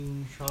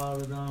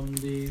Sharadam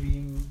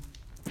Devim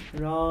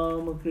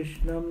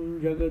Ramakrishnam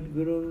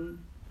Jagadgurun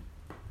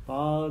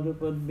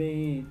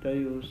Padapadme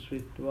Tayo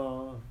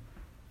Sritva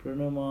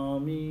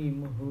Pranamami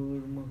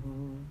Muhur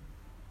Muhur.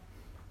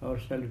 Our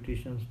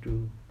salutations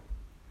to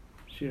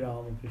Sri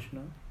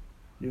Ramakrishna,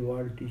 the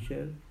world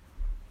teacher,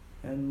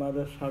 and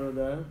Mother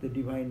Sarada, the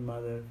Divine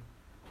Mother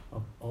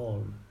of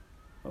all.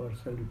 Our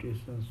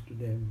salutations to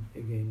them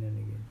again and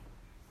again.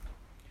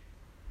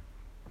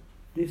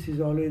 This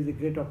is always a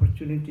great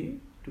opportunity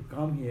to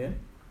come here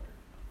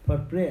for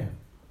prayer,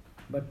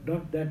 but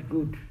not that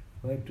good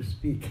where to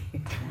speak.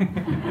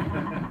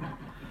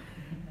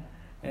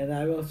 And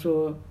I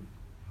also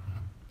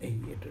It's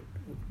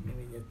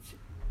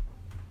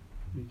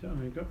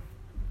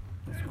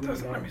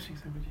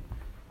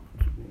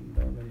going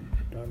down and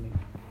turning.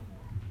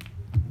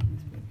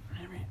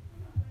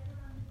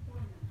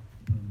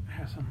 I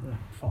have some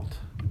fault.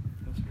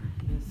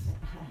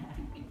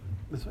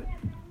 This way.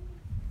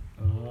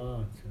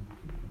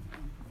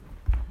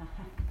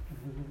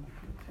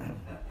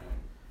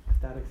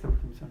 Static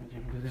symptoms.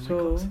 So,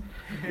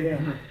 yeah.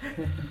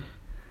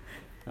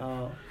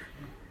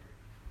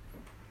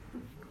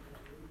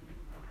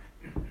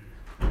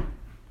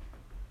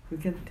 We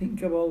can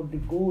think about the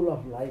goal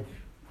of life.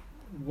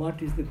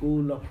 What is the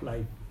goal of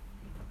life?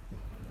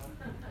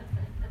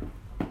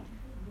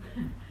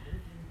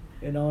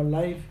 In our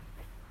life,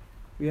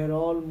 we are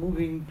all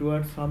moving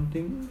towards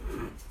something.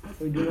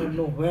 We do not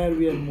know where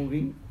we are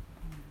moving.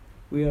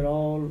 We are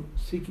all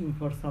seeking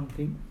for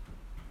something.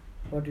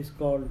 What is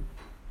the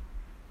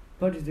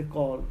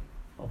call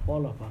of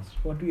all of us?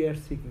 What we are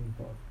seeking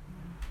for?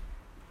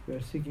 We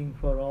are seeking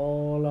for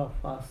all of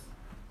us,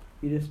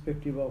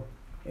 irrespective of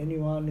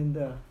anyone in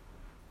the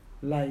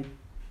life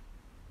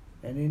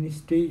and any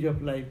stage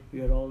of life,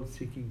 we are all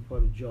seeking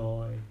for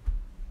joy.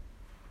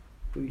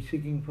 We are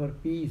seeking for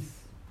peace.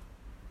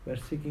 We are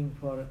seeking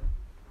for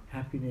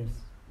happiness.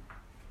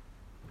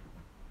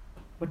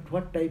 But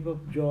what type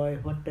of joy,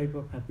 what type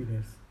of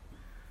happiness?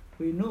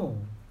 We know,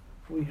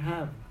 we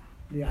have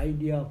the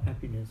idea of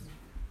happiness.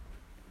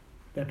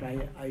 That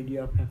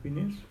idea of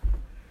happiness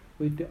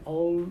with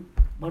all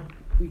what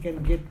we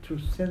can get through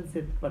sense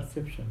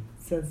perceptions.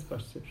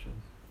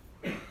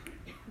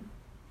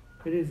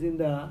 It is in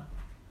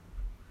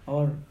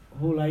our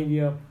whole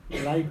idea of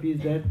life is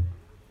that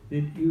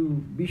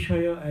you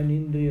Vishaya and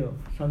Indriya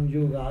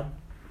Sanjogat,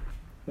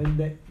 when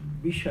the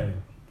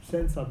Vishaya,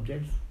 sense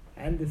objects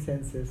and the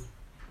senses,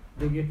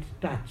 they get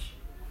touch.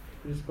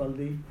 It is called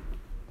the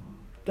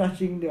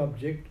touching the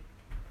object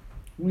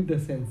with the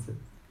senses.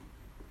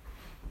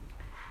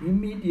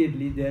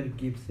 Immediately there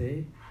gives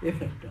a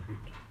effect of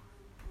it.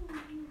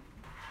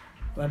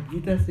 But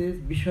Gita says,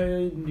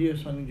 Vishaya Indriya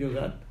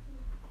Sanjogat,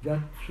 Jat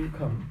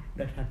Sukham,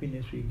 that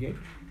happiness we get,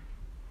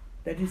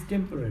 that is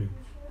temporary.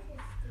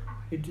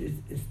 It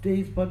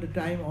stays for the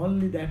time,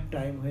 only that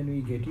time when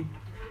we get it.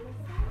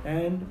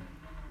 And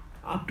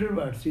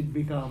afterwards it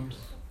becomes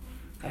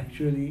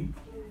actually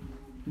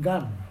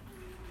gone.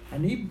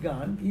 And if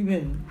gone,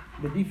 even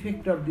the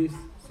defect of this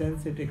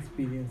sensate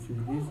experience is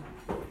this.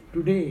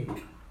 Today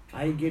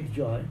I get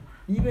joy,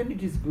 even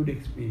it is good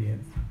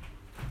experience.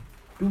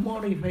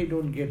 Tomorrow if I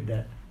don't get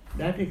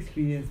that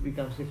experience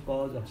becomes a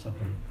cause of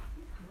suffering.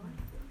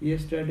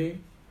 Yesterday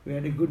we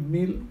had a good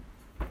meal,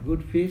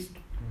 good feast,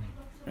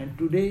 and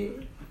today,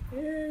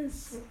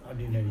 yes,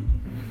 ordinary.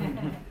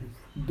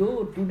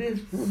 Though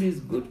today's food is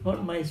good for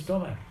my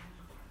stomach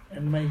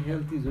and my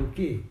health is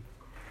okay,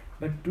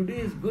 but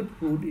today's good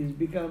food is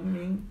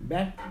becoming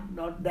bad,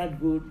 not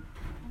that good.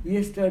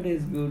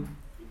 Yesterday's good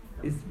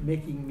is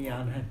making me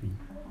unhappy.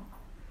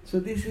 So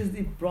this is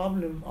the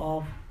problem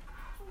of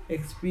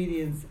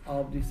experience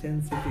of the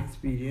sensate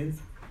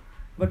experience,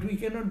 but we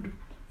cannot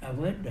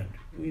avoid that.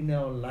 In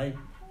our life,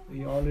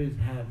 we always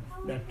have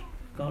that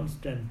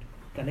constant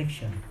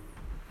connection.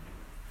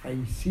 I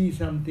see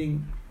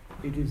something,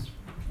 it is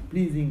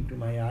pleasing to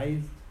my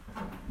eyes,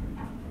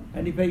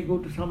 and if I go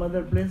to some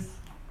other place,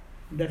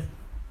 that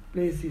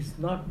place is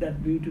not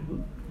that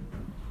beautiful.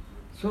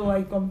 So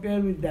I compare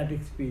with that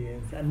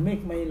experience and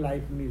make my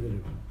life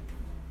miserable.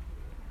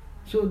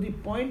 So the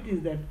point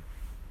is that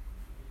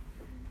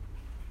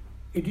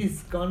it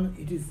is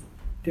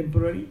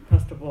temporary.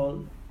 First of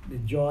all, the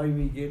joy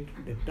we get,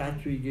 the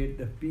touch we get,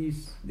 the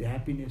peace, the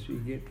happiness we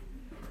get.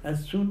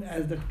 As soon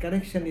as that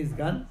connection is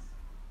gone,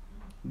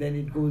 then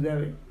it goes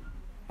away.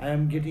 I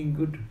am getting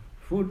good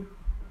food,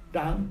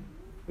 tongue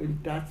will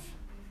touch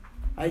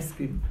ice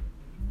cream.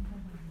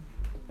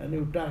 And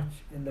you touch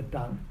in the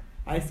tongue.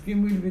 Ice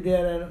cream will be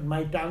there and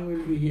my tongue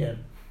will be here.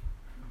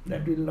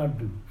 That will not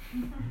do.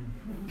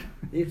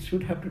 It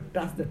should have to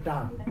touch the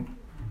tongue.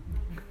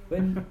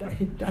 When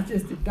it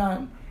touches the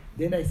tongue,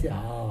 then I say,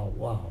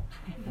 wow.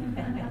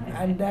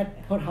 And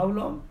that for how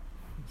long?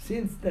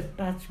 Since the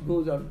touch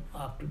goes on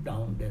up to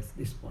down, that's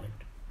this point.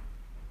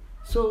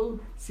 So,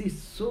 see,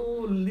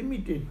 so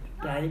limited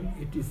time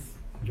it is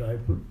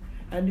joyful.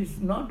 And it's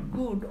not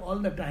good all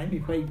the time.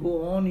 If I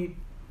go on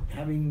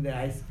having the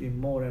ice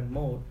cream more and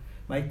more,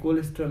 my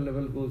cholesterol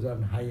level goes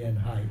on high and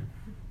high.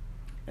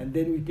 And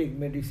then we take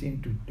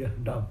medicine to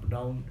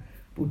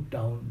put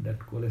down that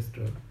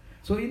cholesterol.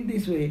 So in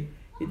this way,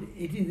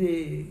 it is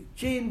a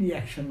chain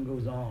reaction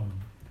goes on.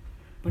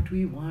 But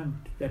we want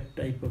that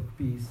type of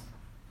peace,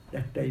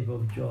 that type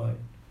of joy,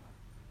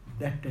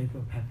 that type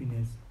of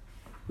happiness,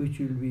 which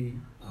will be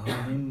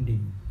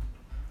unending.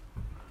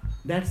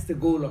 That's the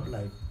goal of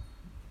life.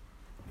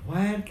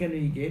 Where can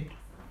we get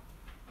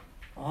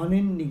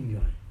unending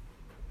joy?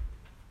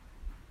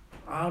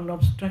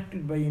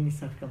 Unobstructed by any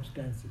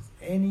circumstances,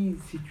 any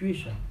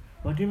situation,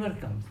 whatever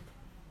comes,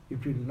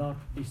 it will not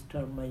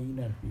disturb my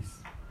inner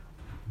peace.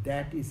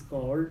 That is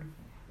called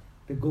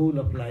the goal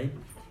of life,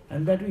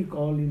 and that we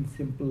call in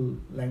simple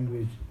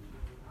language,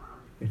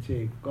 it's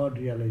a God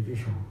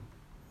realization.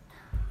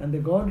 And the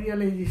God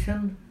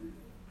realization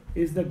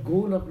is the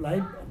goal of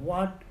life.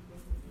 But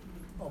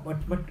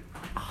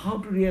how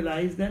to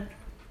realize that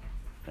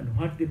and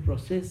what the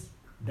process,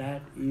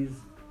 that is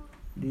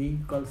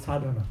called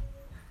sadhana.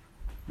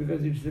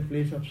 Because it's a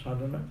place of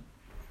sadhana.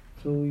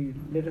 So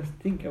let us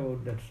think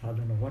about that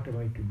sadhana. What am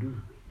I to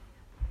do?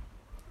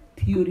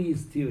 Theory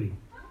is theory.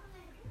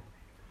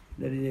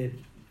 There is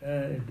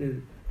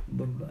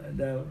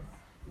the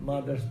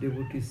mother's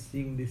devotees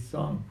sing this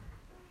song.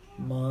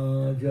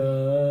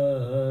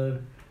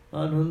 Majar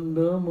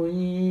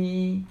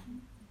Anandamayi,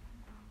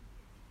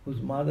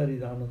 whose mother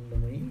is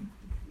Anandamayi.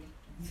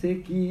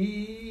 Se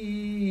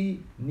ki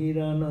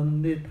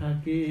niranande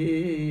thake,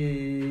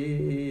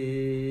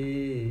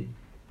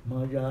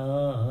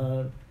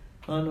 Majar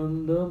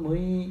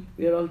Anandamayi.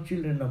 We are all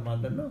children of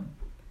mother, no?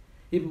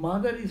 If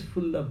mother is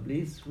full of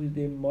bliss, who is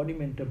the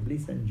embodiment of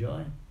bliss and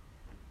joy,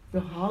 so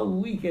how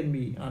we can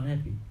be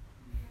unhappy?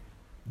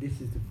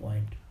 This is the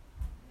point.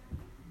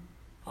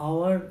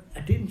 Our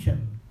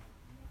attention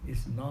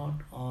is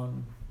not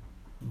on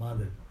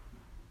mother.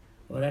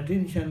 Our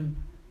attention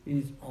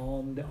is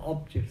on the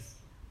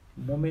objects,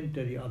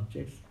 momentary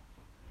objects,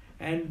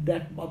 and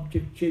that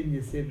object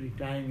changes every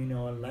time in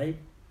our life.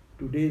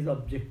 Today's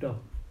object of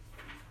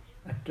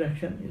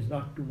attraction is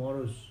not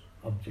tomorrow's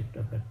object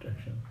of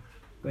attraction.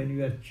 When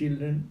we are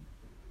children,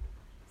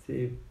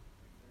 say,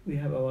 we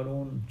have our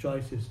own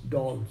choices,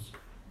 dolls,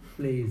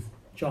 plays,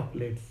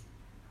 chocolates,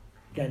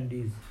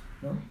 candies,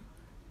 no?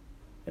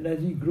 And as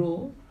we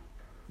grow,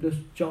 those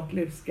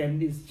chocolates,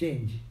 candies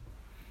change,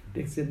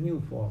 takes a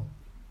new form.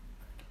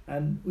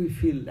 And we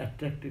feel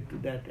attracted to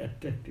that.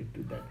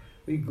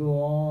 We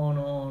go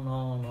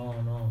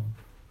on.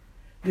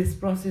 This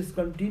process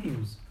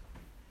continues.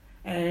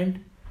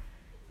 And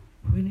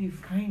when we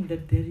find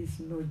that there is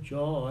no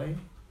joy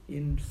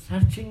in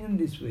searching in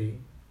this way,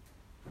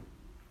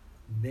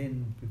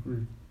 then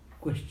people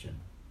question.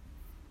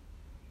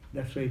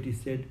 That's why it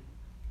is said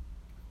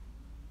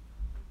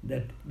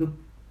that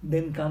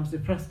then comes the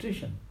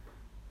frustration.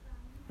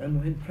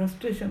 And when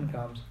frustration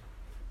comes,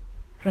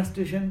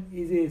 frustration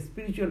is a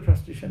spiritual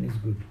frustration is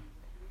good.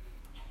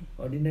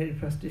 Ordinary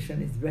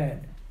frustration is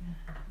bad.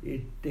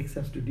 It takes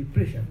us to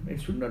depression.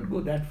 It should not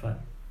go that far.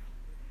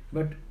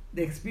 But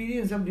the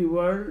experience of the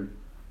world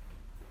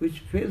which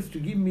fails to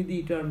give me the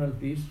eternal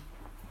peace,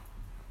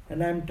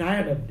 and I am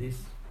tired of this,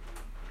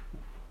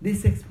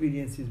 this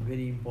experience is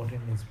very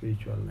important in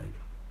spiritual life.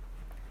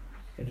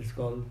 It is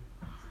called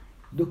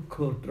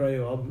dukkha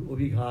traya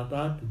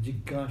abhighatat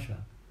jignasa.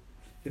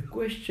 The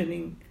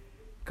questioning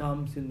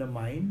comes in the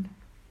mind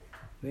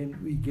when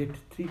we get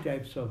three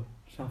types of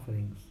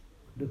sufferings.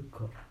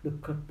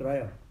 Dukkha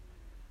traya.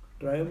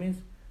 Traya means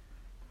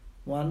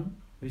one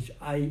which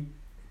I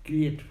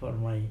create for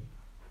my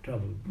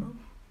trouble. No?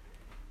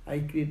 I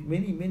create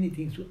many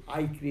things.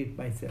 I create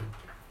myself.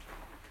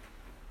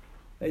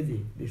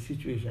 This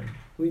situation.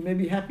 We may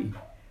be happy,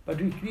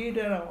 but we create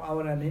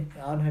our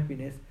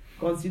unhappiness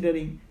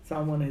considering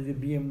someone has a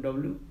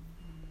BMW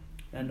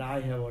and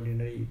I have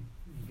ordinary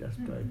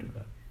just Toyota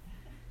car.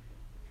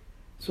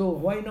 So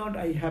why not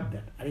I have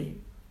that?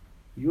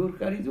 Your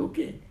car is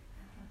okay.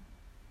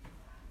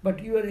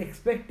 But you are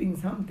expecting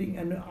something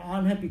and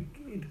unhappy.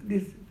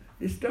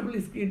 This trouble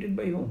is created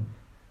by whom?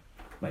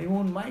 My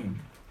own mind,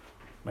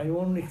 my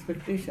own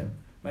expectation,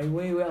 my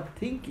way of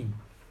thinking.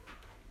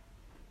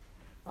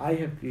 I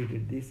have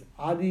created this.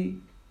 Adi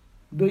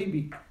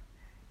Doibik,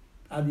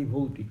 Adi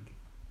Bhautik,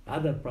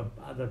 other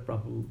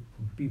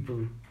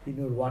people in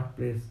your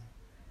workplace,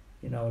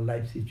 in our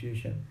life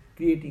situation,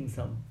 creating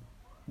some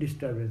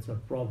disturbance or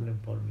problem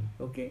for me.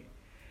 Okay?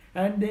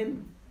 And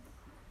then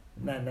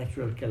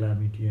natural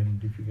calamity and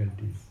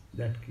difficulties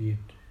that create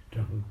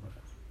trouble for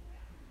us.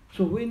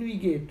 So when we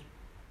get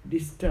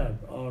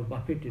disturbed or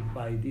buffeted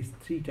by these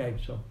three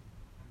types of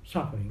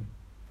suffering,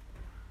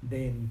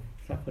 then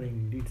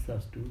suffering leads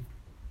us to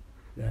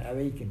the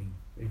awakening,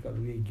 because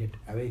we get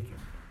awakened.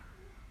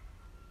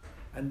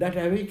 And that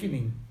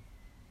awakening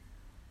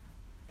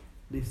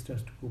leads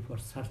us to go for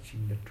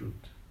searching the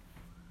truth.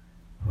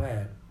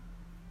 Where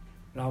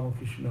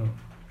Ramakrishna,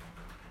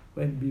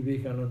 when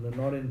Vivekananda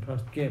Naren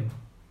first came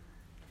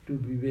to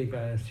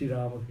Sri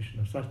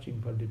Ramakrishna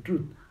searching for the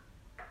truth,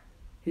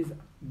 his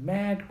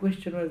mad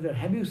question was that,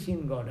 have you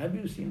seen God? Have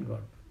you seen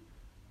God?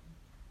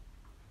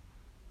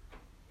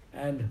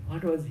 And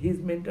what was his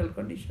mental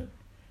condition?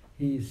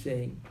 He is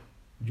saying,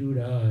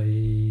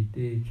 Judai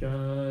te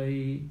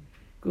chai,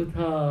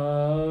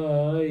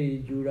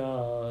 kothai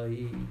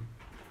judai,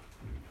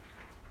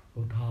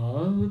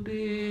 kotha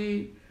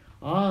te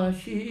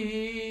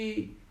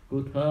ashi,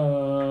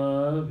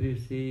 kotha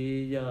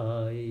bhise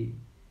jai.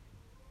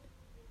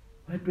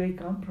 Where do I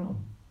come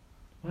from?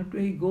 Where do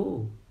I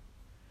go?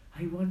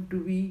 I want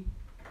to be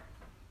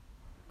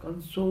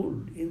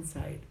consoled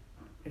inside.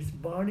 It's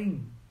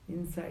burning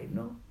inside,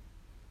 no?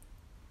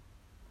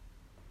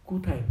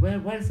 Kuthai,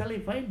 where shall I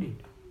find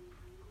it?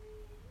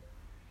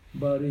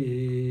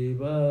 Bare,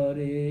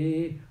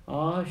 bare,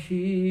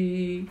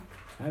 ashi.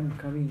 I'm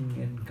coming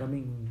and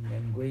coming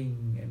and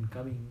going and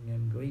coming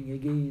and going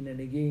again and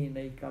again.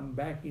 I come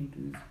back into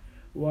this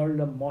world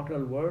of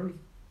mortal worlds.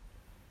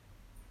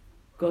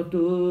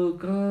 Kato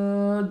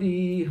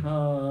kadi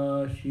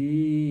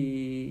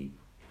hashi.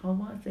 How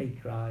much I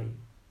cry.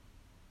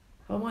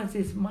 How much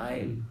I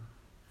smile.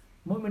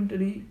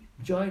 Momentary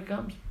joy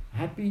comes,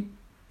 happy.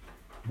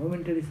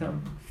 Momentary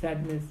some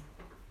sadness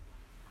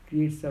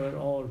creates our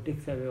all,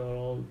 takes away our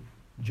all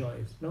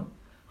joys, no?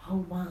 How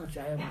much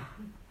I am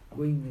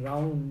going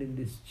round in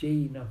this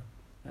chain of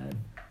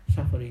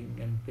suffering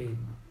and pain.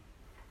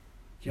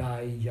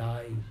 Jai,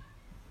 jai.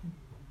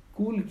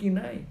 Cool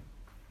kinai.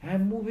 I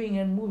am moving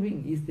and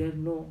moving. Is there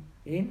no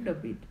end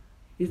of it?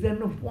 Is there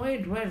no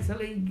point? Where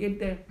shall I get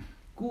the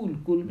cool?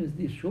 Cool means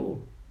the shore.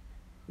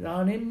 The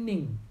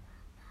unending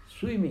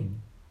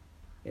swimming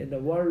in the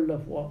world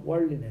of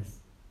worldliness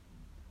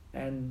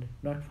and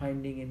not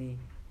finding any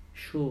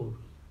shore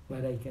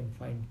where I can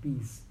find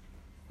peace,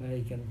 where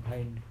I can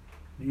find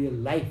real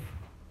life.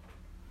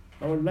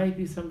 Our life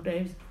is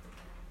sometimes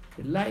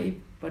a life,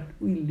 but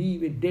we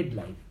live a dead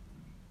life.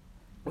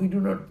 We do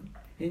not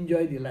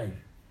enjoy the life.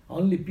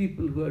 Only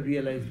people who have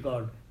realized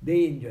God,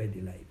 they enjoy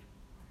the life.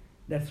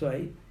 That's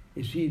why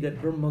you see that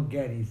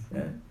Brahmagyanis,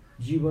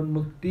 Jivan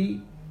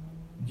Mukti,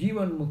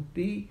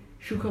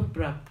 Sukha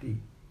Prapti,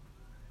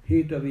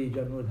 Hetave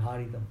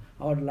Janmadharitam.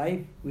 Our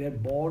life, we are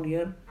born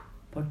here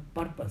for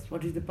purpose.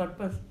 What is the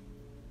purpose?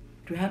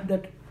 To have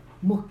that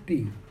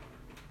mukti,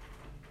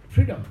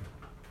 freedom.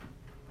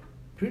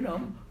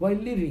 Freedom while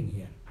living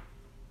here.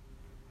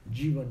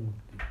 Jivan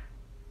Mukti.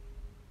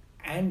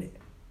 And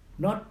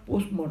not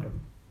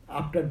post-mortem.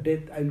 After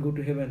death, I will go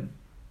to heaven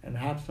and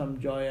have some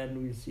joy and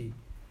we will see.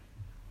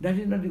 That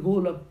is not the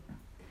goal of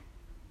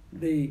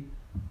the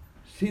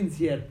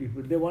sincere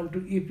people. They want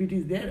to, if it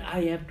is there,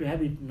 I have to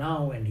have it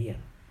now and here.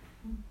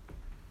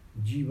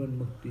 Jivan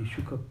Mukti,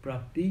 Sukha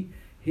Prapti,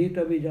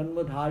 Hetave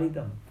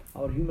Janmadharitam.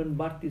 Our human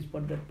birth is for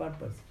that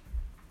purpose.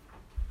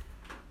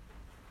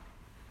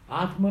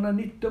 Atmana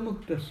Nitya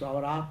Muktasya.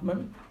 Our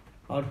Atman,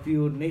 our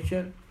pure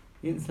nature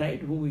inside,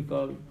 whom we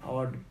call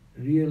our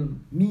real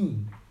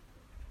me.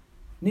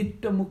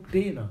 Nitya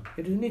Muktena.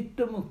 It is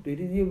Nitya Mukta. It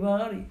is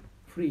ever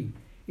free,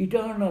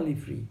 eternally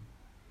free.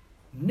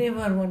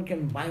 Never one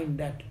can bind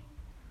that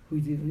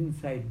which is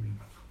inside me.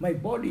 My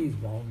body is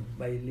bound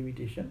by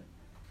limitation,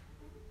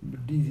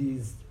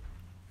 disease,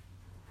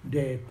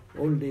 death,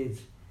 old age.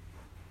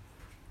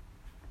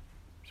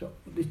 So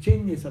the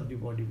changes of the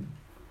body,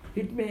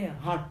 it may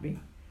hurt me.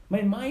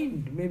 My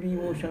mind may be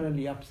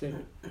emotionally upset,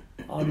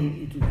 or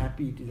it is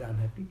happy, it is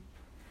unhappy.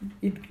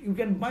 You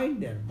can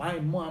bind there.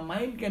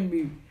 Mind can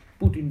be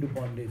put into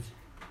bondage.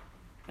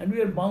 And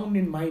we are bound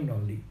in mind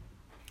only.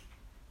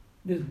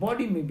 This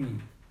body may be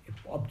an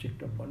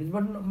object of bondage,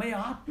 but my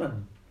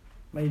Atman,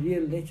 my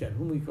real nature,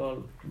 whom we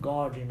call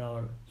God in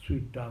our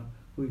sweet tongue,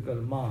 who we call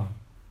Ma,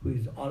 who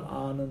is all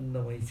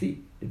Anandamaya.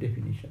 See the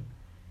definition.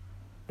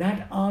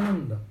 That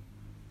Ananda,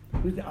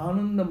 who is the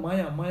Ananda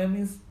Maya. Maya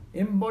means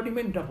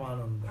embodiment of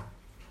Ananda.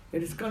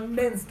 It is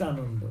condensed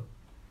Ananda.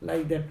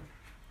 Like that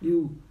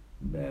you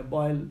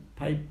boil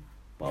 5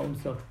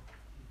 pounds of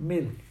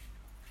milk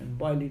and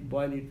boil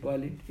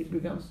it, it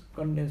becomes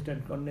condensed,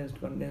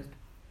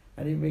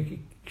 and you make it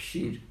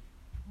kheer.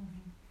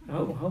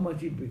 How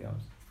much it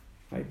becomes?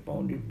 5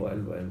 pounds, it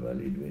boil,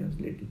 it becomes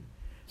little.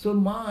 So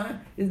Ma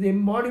is the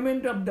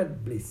embodiment of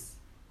that bliss,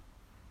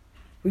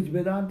 which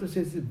Vedanta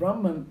says is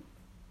Brahman.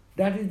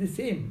 That is the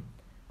same,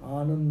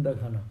 Ananda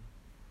Ghana.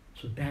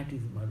 So that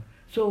is Mother.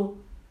 So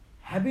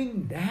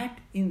having that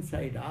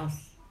inside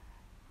us,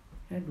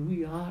 and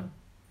we are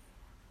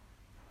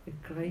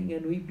crying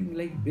and weeping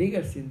like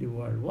beggars in the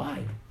world.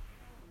 Why?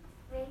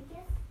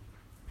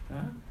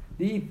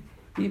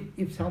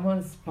 If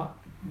someone's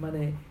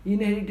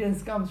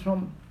inheritance comes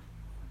from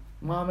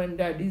mom and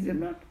dad, is it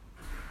not?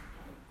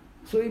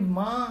 So if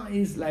Ma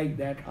is like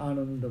that,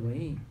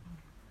 Anandamai,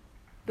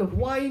 then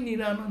why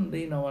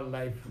Nirananda in our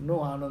life?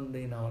 No Ananda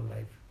in our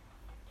life.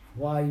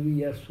 Why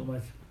we are so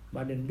much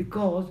burdened?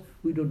 Because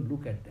we don't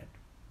look at that.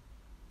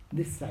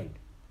 This side.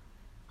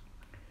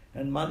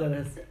 And Mother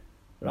has,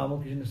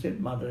 Ramakrishna said,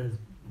 Mother has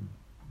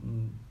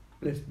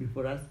placed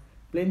before us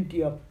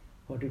plenty of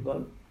what you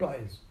call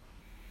toys.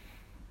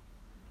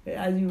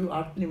 As you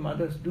earthly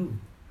mothers do.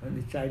 When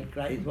the child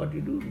cries, what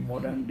you do?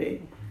 Modern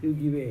day, you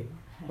give a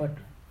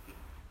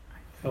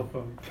Cell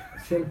phone.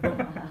 Cell phone.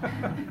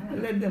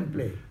 Let them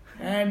play.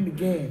 And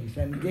games,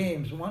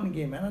 one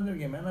game, another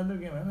game, another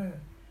game, another.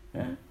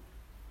 Eh?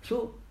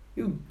 So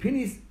you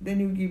finish, then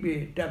you give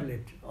a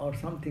tablet or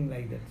something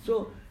like that.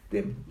 So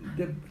the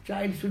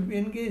child should be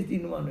engaged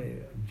in one way.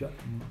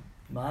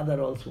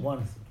 Mother also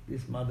wants,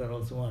 this mother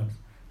also wants.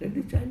 Let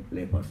the child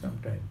play for some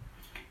time.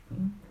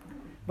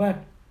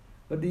 But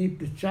if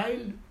the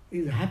child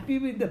is happy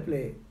with the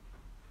play,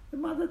 the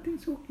mother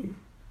thinks okay.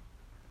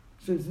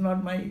 So it's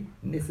not my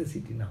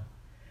necessity now.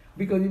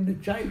 Because if the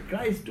child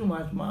cries too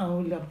much,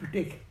 mom will have to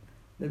take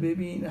the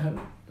baby in her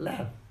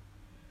lap.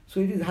 So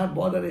it is her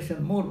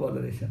botheration, more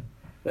botheration.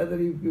 Rather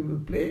you will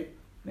play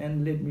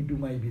and let me do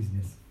my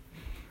business.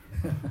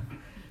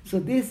 So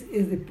this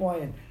is the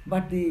point.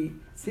 But the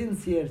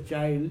sincere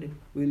child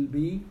will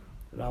be,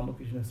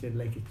 Ramakrishna said,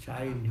 like a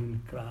child, he will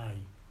cry.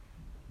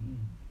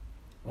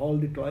 All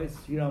the toys,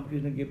 Sri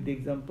Ramakrishna gave the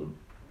example.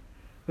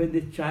 When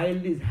the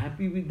child is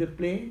happy with the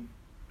play,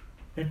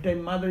 that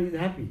time mother is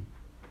happy.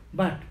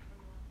 But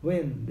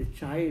when the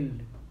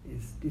child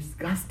is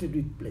disgusted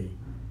with play,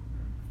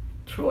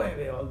 throw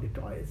away all the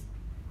toys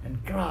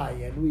and cry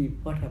and weep,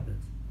 what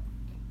happens?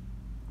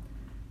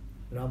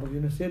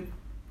 Ramakrishna said,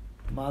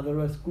 mother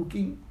was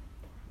cooking,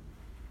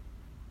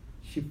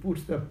 she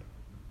puts the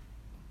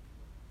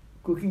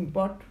cooking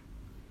pot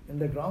in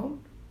the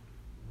ground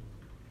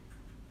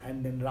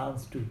and then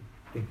runs to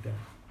take the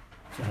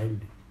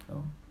child.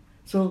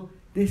 So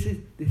this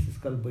is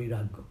called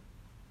vairagya.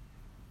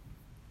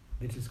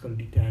 This is called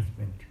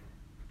detachment.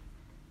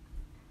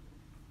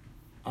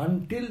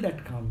 Until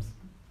that comes,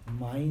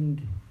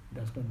 mind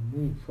does not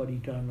move for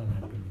eternal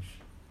happiness.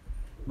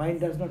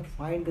 Mind does not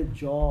find the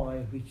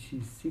joy which she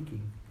is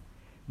seeking.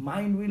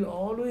 Mind will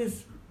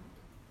always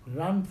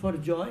run for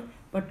joy,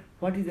 but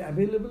what is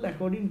available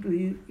according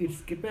to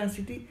its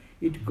capacity,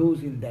 it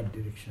goes in that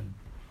direction.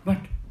 But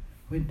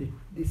when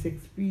these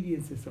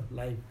experiences of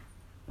life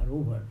are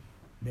over,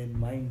 then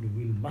mind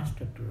must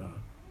have to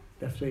run.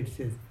 That's why it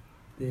says,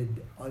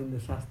 in the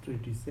Shastra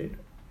it is said,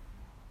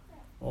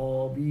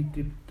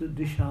 Avitripta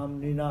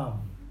disham ninam.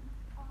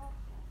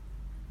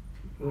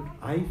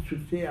 I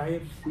should say, I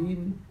have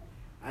seen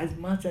as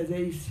much as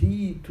I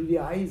see through the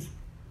eyes.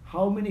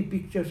 How many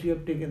pictures you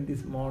have taken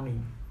this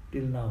morning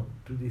till now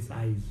through these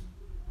eyes?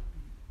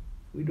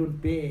 We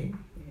don't pay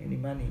any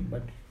money,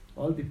 but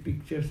all the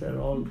pictures are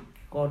all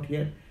caught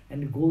here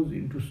and it goes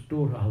into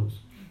storehouse,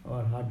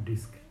 our hard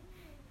disk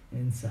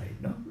inside.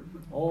 No?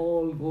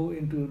 All go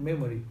into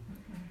memory.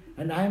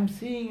 And I am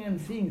seeing and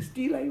seeing.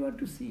 Still I want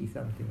to see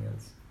something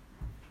else.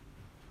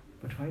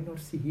 But why not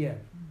see here?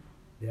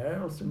 There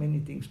are also many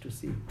things to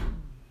see.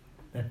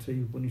 That's why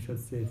Upanishad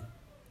says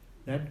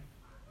that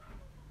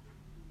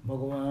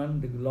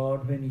Bhagavan, the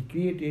Lord, when He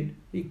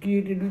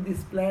created with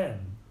this plan.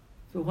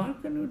 So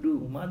what can you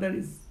do? Mother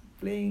is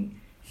playing,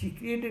 she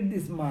created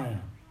this Maya.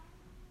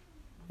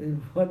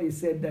 What He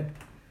said that,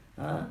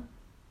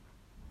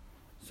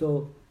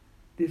 so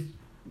this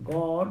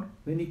God,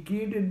 when He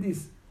created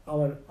this,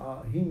 our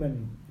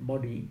human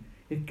body,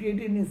 He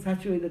created in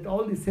such a way that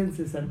all the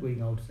senses are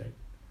going outside.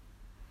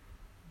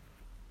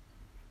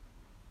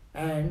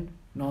 And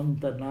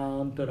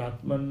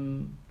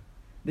Nantaratman,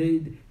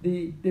 they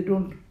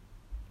don't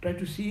try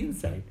to see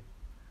inside.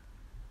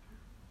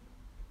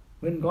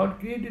 When God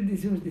created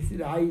this,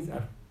 the eyes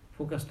are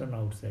focused on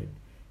outside.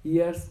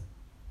 Ears,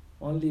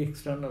 only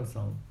external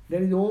sound.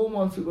 There is Om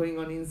also going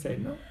on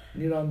inside, no?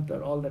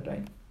 Nirantar, all the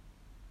time.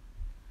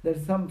 There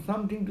is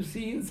something to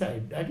see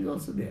inside, that is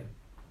also there.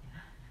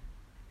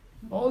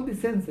 All the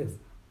senses.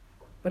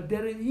 But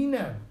there is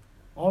inner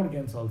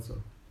organs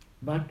also.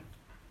 But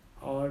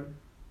our,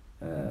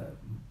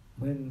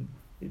 when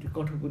it is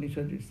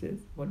Kathopanishad, it says,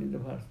 what is the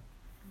verse?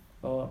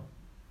 Or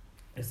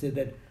I say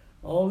that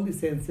all the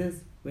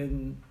senses,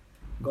 when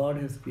God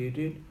has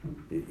created,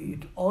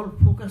 it all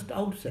focused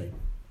outside.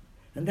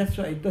 And that's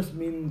why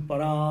tasmin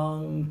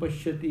parang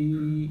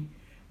pashyati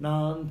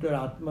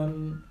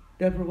nantaratman.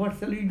 Therefore, what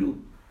shall we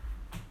do?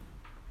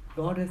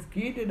 God has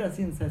created us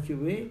in such a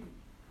way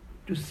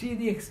to see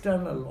the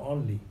external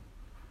only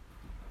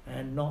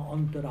and no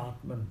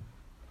antaratman.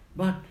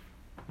 But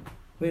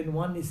when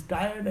one is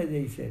tired, as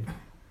I said,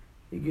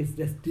 he gets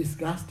just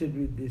disgusted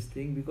with this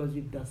thing because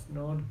it does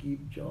not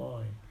give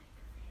joy.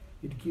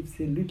 It gives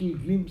a little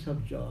glimpse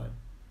of joy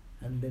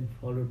and then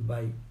followed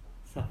by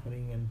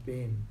suffering and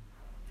pain.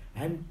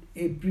 And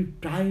every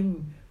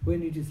time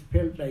when it is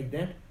felt like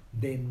that,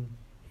 then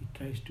he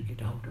tries to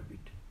get out of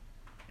it.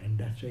 And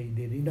that's why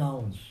they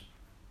renounce,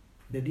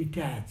 they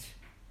detach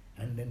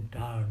and then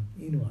turn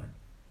inward.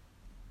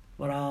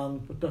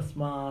 Parang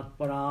tasmat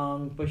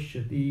parang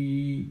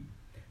pashyati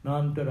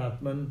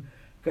nantaratman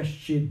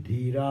kaschid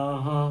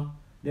dhiraha.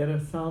 There are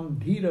some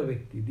dhira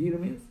vyakti. Dhira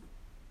means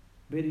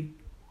very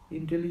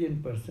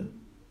intelligent person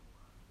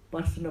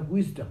of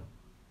wisdom.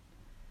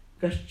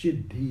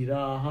 Kaschid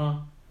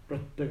dhiraha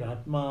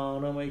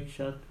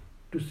pratyagaatmanam,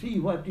 to see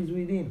what is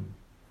within.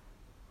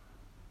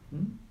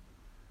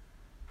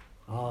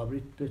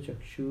 Avritta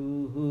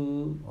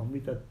chakshuhu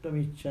amritattam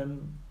icchan.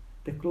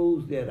 They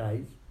close their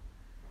eyes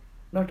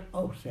not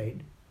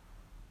outside.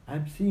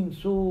 I've seen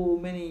so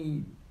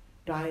many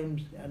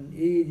times and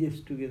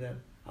ages together,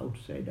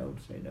 outside.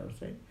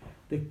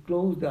 They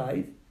close the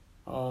eyes,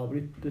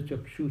 avritta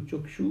chakshu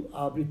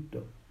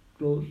avritta,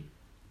 close,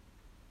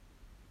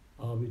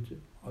 avritta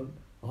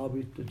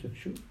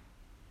chakshu.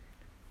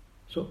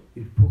 So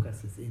it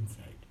focuses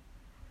inside.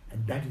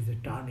 And that is the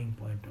turning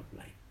point of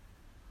life.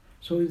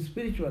 So in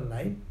spiritual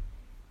life,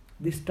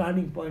 this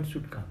turning point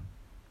should come.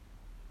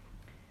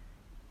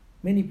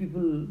 Many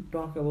people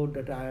talk about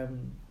that I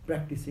am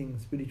practicing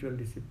spiritual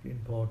discipline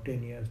for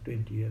 10 years,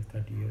 20 years,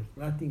 30 years.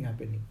 Nothing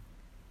happening.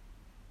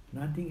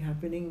 Nothing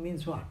happening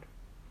means what?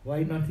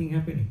 Why nothing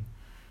happening?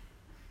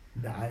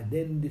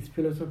 Then this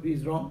philosophy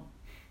is wrong.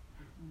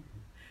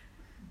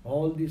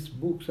 All these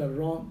books are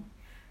wrong.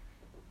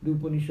 The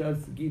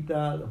Upanishads,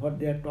 Gita, what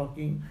they are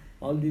talking,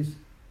 all these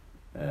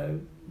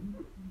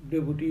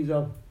devotees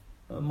of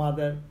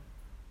Mother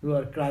who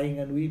are crying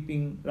and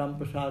weeping,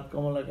 Ramprasad,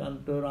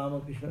 Kamalakanto,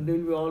 Ramakrishna, they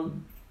will be all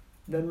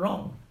then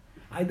wrong.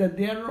 Either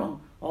they are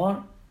wrong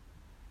or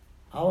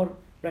our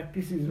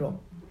practice is wrong.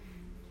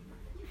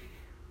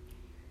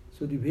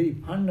 So the very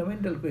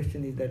fundamental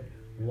question is that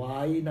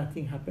why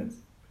nothing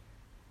happens?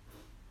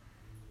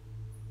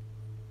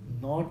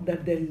 Not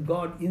that there is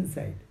God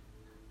inside.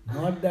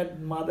 Not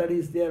that Mother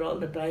is there all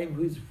the time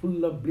who is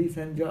full of bliss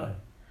and joy.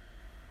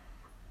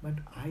 But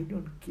I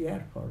don't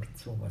care for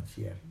so much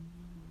here.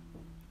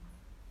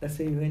 That's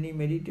why when you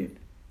meditate,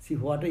 see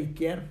what I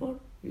care for?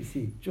 You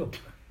see, choke.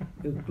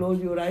 You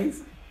close your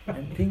eyes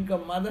and think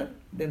of Mother,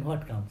 then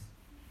what comes?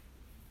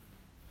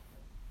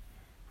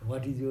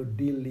 What is your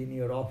deal in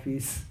your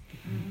office?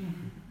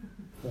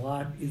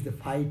 What is the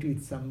fight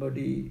with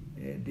somebody,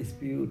 a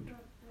dispute,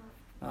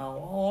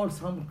 or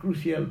some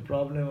crucial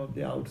problem of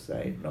the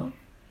outside, no?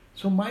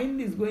 So mind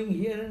is going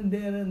here and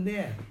there and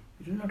there.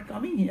 It is not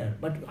coming here.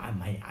 But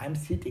I am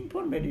sitting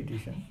for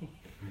meditation.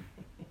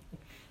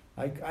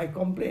 I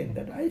complain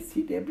that I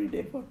sit every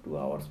day for 2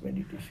 hours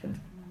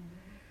meditation.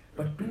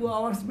 But 2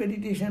 hours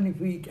meditation, if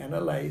we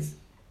analyze,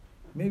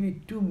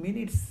 maybe 2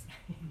 minutes,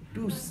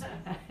 2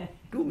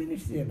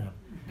 minutes is enough.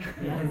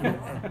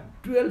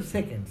 12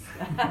 seconds.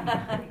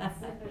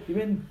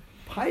 Even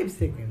 5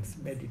 seconds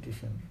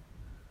meditation.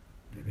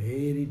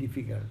 Very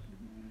difficult.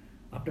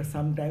 After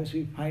some times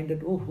we find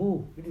that,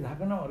 oh, it is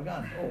half an hour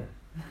gone. Oh.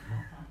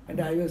 And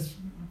I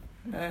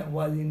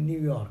was in New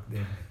York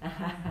then.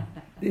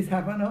 This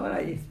half an hour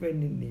I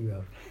spent in New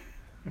York.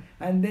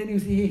 And then you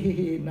see,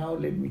 hey, now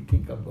let me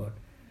think of God.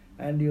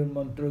 And your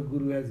mantra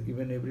guru has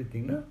given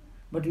everything, no?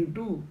 But you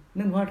do,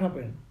 then what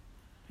happened?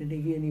 Then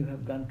again you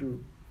have gone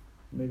to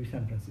maybe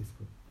San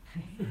Francisco.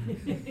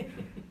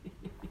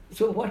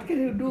 So what can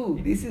you do?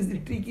 This is the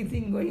tricky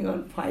thing going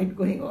on, fight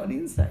going on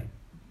inside.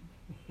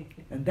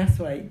 And that's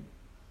why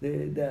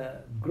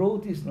the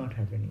growth is not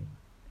happening.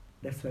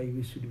 That's why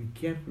we should be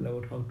careful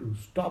about how to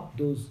stop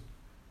those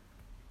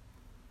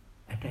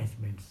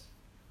attachments.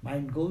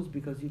 Mind goes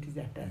because it is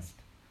attached.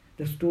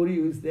 The story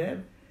is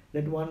there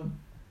that one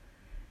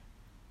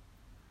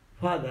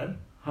father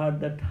heard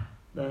that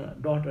the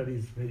daughter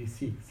is very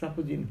sick.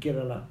 Suppose in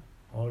Kerala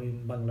or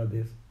in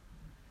Bangladesh,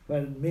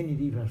 where many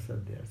rivers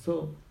are there.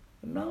 So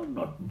now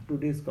not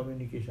today's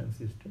communication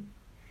system.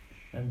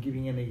 I'm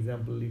giving an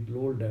example a little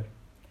older.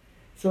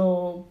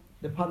 So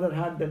the father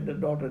heard that the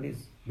daughter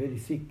is very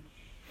sick.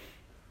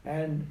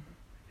 And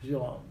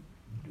so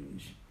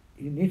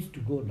he needs to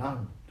go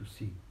down to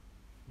see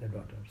the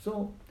daughter.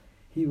 So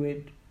he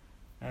went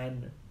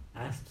and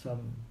asked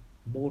some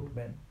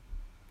boatmen.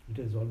 It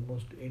was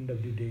almost end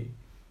of the day.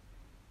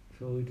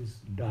 So it is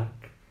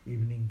dark,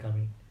 evening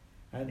coming.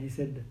 And he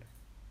said,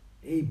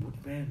 hey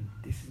boatman,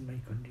 this is my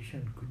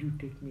condition. Could you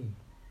take me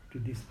to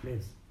this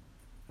place?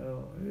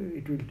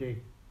 It will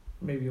take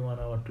maybe 1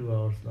 hour, 2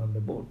 hours on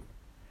the boat.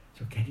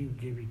 So can you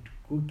give it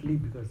quickly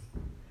because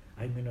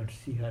I may not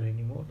see her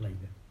anymore like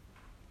that.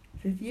 He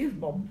says, yes,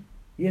 Bob.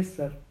 Yes,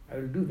 sir. I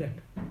will do that.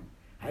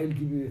 I will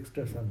give you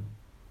extra some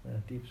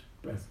tips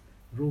plus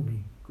row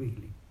me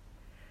quickly.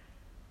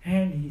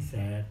 And he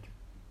sat,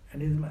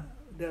 and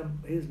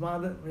his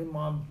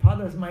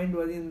father's mind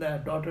was in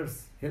the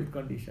daughter's health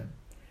condition.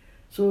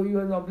 So he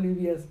was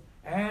oblivious,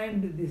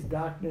 and this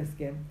darkness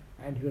came,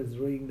 and he was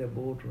rowing the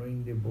boat.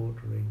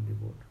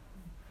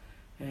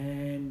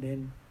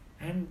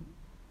 And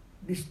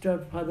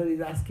disturbed father is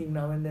asking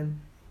now and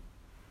then,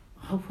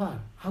 how far?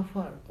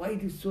 Why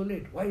it is so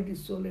late?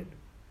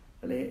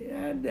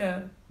 And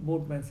the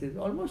boatman says,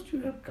 almost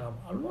you have come.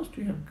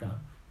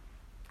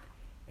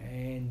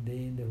 And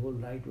then the whole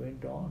night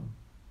went on.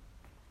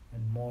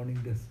 And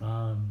morning the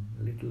sun,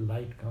 little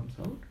light comes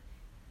out.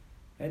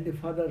 And the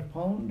father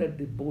found that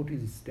the boat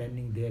is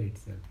standing there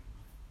itself.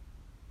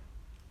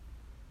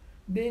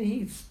 Then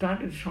he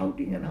started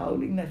shouting and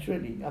howling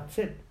naturally,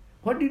 upset.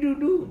 What did you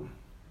do?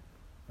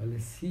 Well,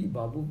 see,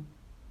 Babu,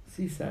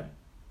 see, sir,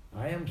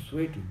 I am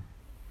sweating.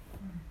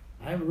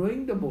 I am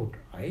rowing the boat.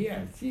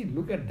 See,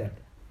 look at that.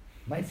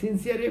 My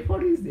sincere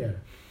effort is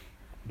there.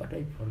 But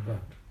I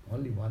forgot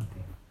only one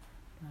thing,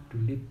 to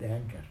lift the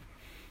anchor.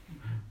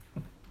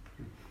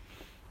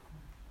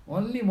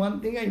 Only one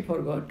thing I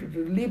forgot,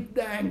 to lift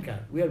the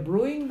anchor. We are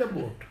rowing the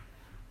boat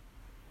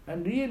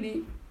and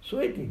really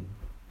sweating.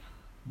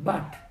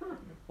 But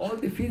all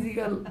the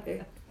physical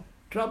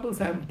troubles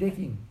I am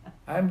taking,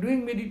 I am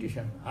doing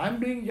meditation, I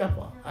am doing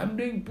japa, I am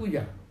doing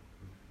puja.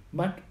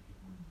 But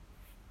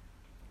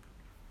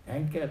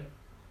anchor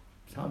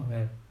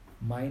somewhere,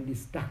 mind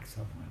is stuck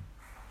somewhere.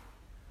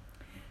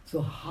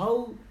 So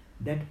how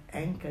that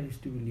anchor is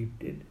to be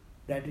lifted,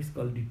 that is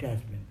called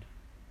detachment.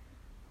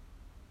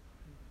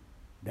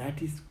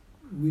 That is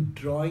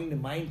withdrawing the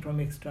mind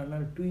from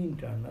external to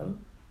internal.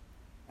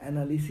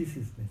 Analysis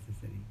is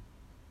necessary.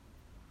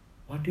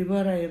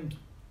 Whatever I am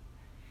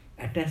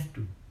attached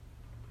to,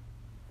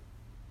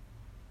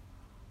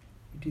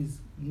 it is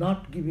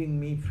not giving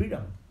me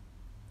freedom.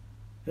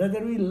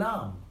 Rather we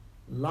love.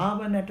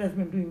 Love and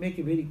attachment, we make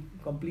a very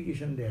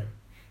complication there.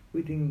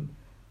 We think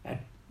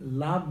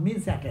love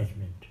means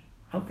attachment.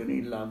 How can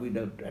we love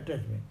without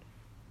attachment?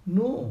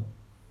 No,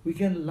 we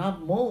can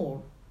love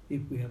more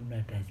if we have no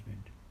attachment.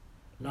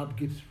 Love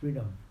gives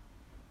freedom.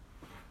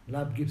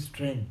 Love gives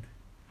strength.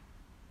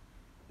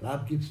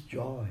 Love gives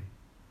joy,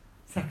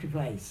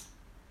 sacrifice.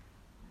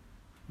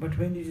 But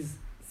when it is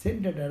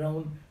centered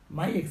around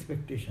my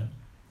expectation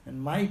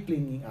and my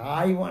clinging,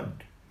 I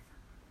want,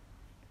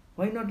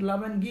 why not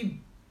love and give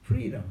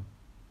freedom?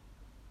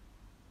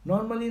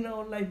 Normally in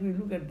our life we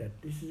look at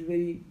that. This is a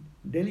very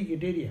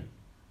delicate area.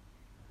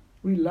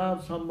 We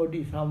love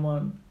somebody,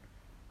 someone.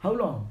 How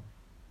long?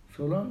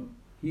 So long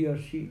he or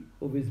she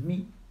obeys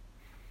me.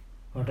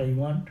 What I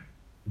want,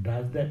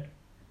 does that.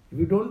 If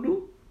you don't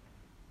do,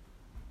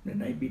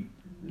 then I be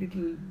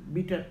little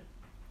bitter.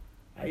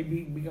 I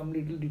become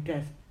little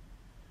detached.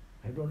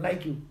 I don't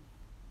like you.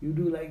 You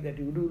do like that,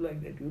 you do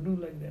like that, you do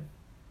like that.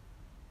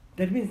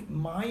 That means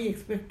my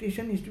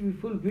expectation is to be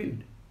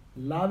fulfilled.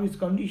 Love is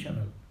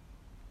conditional.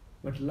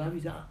 But love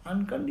is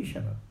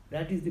unconditional.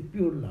 That is the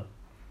pure love.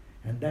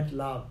 And that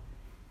love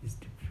is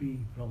free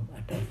from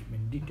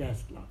attachment,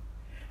 detached love.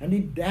 And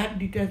if that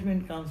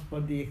detachment comes for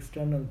the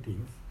external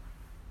things,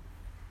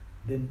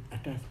 then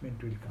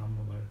attachment will come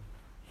over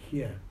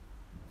here.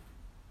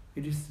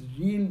 It is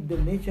real, the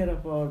nature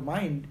of our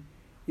mind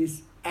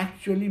is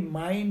actually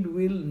mind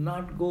will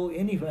not go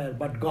anywhere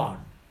but God,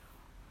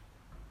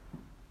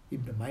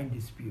 if the mind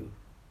is pure.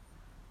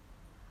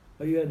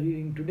 What you are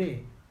reading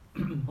today,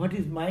 what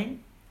is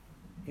mind?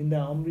 In the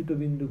Amrita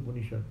Bindu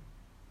Upanishad,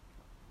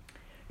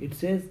 it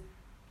says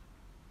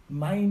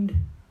mind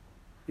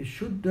is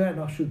Shuddha and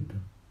Ashuddha.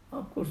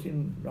 Of course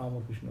in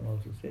Ramakrishna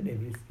also said,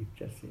 every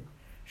scripture says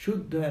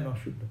Shuddha and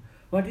Ashuddha.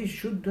 What is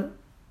Shuddha?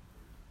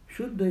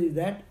 Shuddha is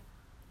that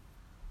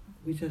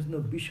which has no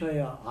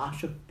Vishaya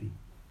Ashakti,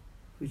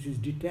 which is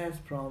detached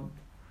from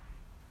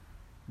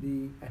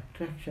the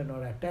attraction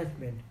or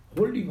attachment,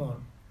 holding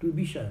on to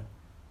Vishaya.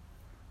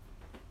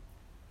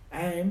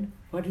 And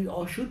what is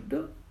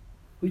Ashuddha,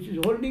 which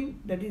is holding,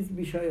 that is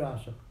Vishaya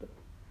Asakta.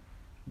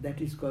 That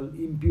is called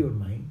impure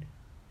mind.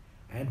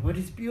 And what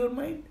is pure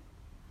mind?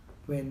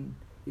 When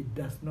it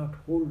does not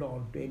hold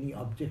on to any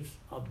objects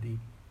of the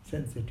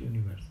sensate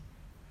universe.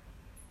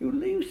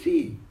 You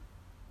see,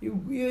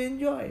 you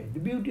enjoy the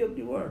beauty of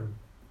the world.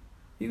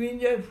 You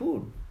enjoy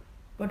food.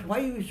 But why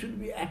you should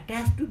be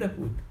attached to the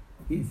food?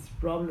 His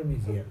problem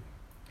is here.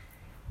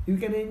 You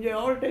can enjoy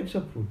all types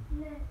of food.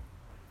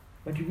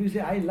 But if you say,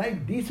 I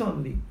like this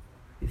only,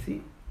 you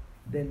see,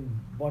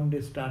 then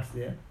bondage starts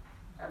there.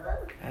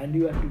 And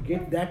you have to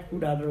get that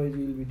food, otherwise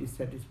you will be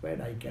dissatisfied.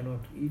 I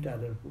cannot eat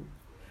other food.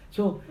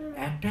 So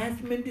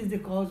attachment is the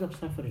cause of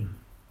suffering.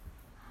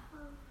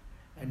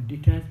 And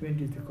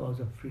detachment is the cause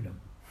of freedom.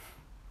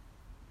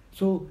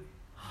 So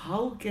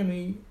how can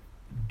we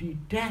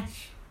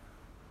detach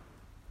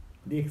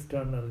the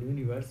external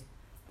universe,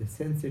 the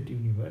sensate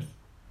universe,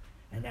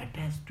 and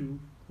attach to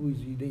who is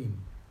within?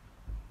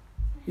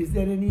 Is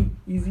there any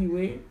easy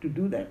way to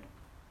do that?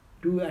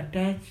 To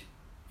attach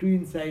to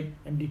inside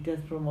and detach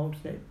from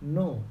outside?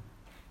 No.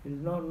 There is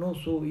no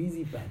so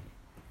easy path.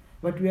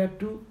 But we have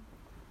to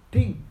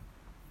think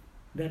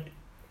that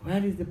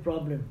where is the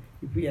problem?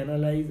 If we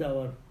analyze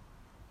our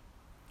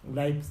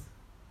life's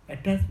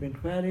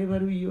attachment,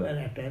 wherever you are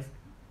attached,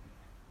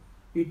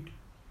 it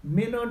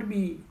may not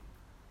be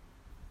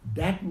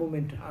that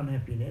moment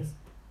unhappiness,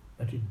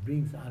 but it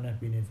brings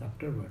unhappiness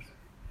afterwards.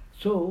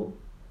 So,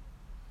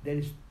 there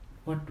is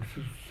what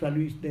shall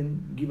we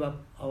then give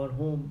up our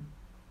home,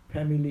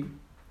 family,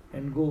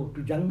 and go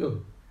to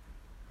jungle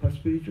for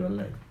spiritual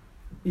life?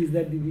 Is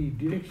that the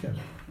direction?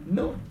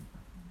 No.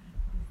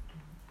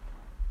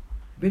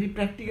 Very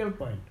practical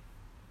point.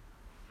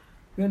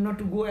 We are not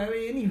to go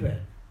away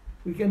anywhere.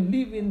 We can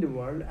live in the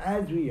world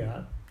as we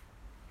are,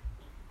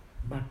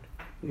 but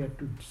we have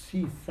to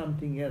see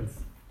something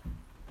else.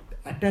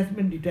 The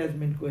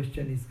attachment-detachment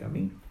question is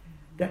coming.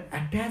 That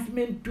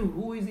attachment to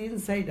who is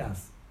inside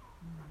us.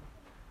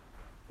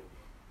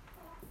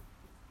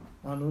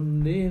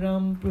 Anunde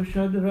Ram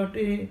Prasad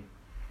Rate,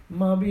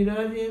 Ma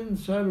Virajen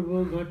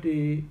Sarva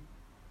Ghate.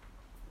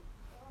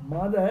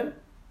 Mother,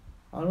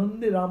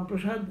 Anunde Ram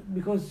Prasad,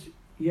 because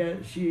he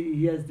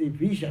has the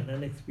vision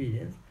and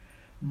experience,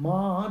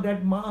 Ma,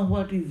 that Ma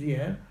what is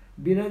here,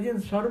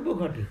 Birajan Sarva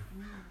Ghate.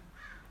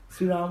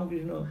 Sri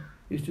Ramakrishna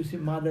used to see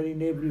mother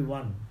in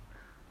everyone.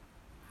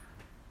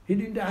 He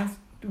didn't ask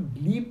to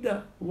leave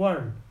the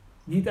world.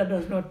 Gita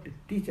does not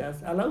teach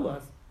us, allow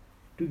us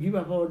to give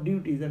up our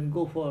duties and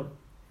go for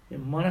a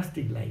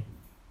monastic life.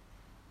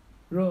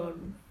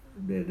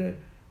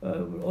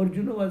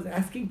 Arjuna was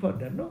asking for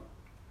that, no?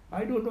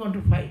 I don't want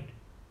to fight.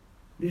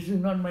 This is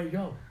not my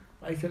job.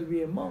 I shall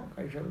be a monk.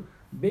 I shall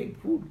bake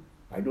food.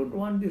 I don't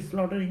want this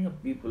slaughtering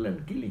of people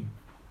and killing.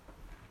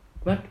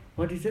 But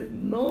what he said,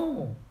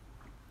 no,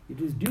 it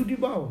is duty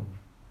bound.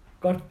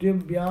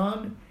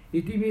 Kartyabhyan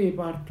iti me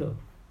partha.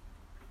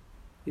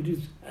 It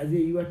is as if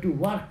you have to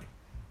work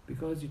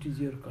because it is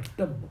your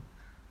kartabya.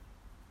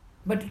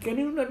 But can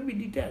you not be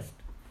detached?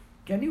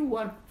 Can you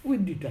work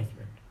with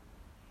detachment?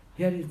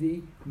 Here is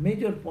the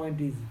major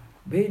point, is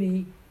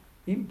very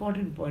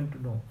important point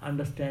to know,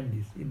 understand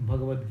this in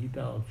Bhagavad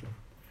Gita also.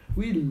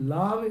 We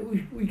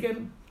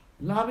can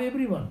love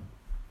everyone,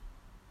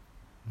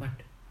 but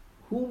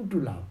whom to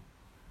love?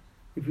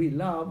 If we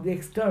love the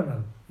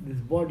external, this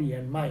body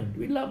and mind,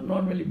 we love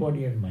normally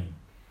body and mind.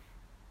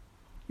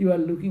 You are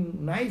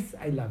looking nice,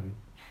 I love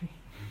you.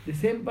 The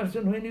same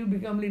person, when you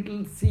become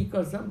little sick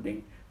or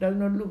something, does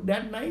not look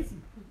that nice,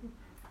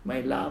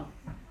 my love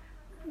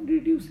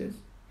reduces.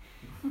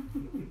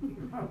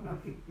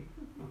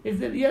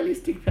 It's a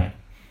realistic fact.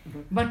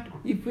 But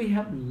if we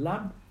have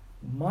loved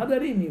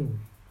mother in you,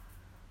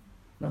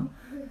 no?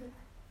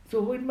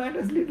 So it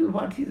matters little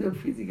what is your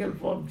physical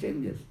form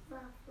changes.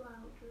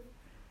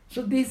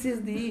 So this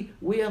is the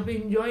way of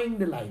enjoying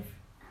the life.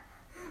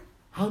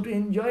 How to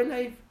enjoy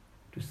life?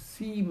 To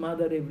see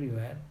mother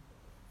everywhere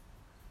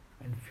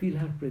and feel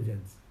her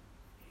presence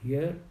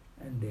here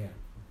and there.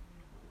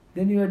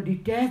 Then you are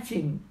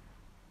detaching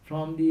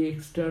from the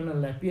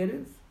external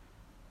appearance,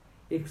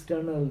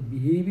 external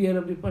behavior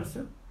of the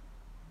person,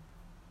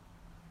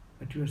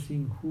 but you are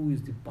seeing who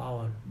is the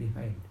power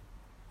behind.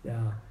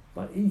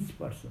 For each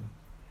person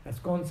as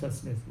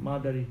consciousness.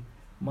 Mother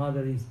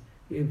is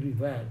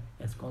everywhere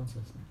as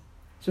consciousness.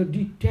 So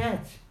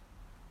detach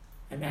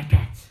and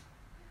attach.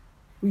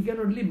 We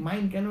cannot leave,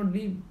 mind cannot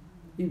leave.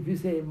 If we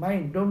say,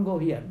 mind, don't go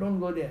here, don't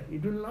go there,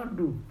 it will not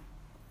do.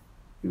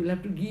 You will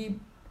have to give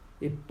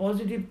a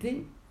positive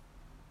thing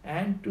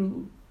and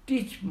to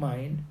teach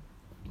mind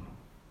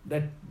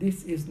that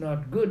this is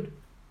not good.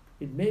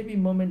 It may be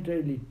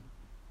momentarily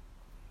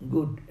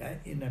good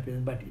in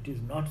appearance, but it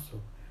is not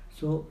so.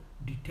 So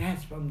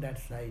detach from that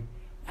side,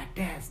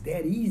 attach.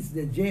 There is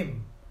the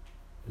gem.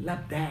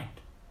 Love that,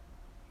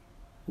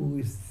 who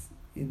is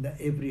in the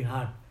every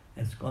heart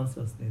as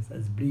consciousness,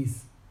 as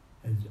bliss,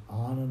 as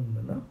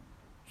Ananda, no?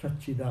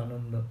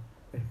 Satchidananda,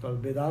 we call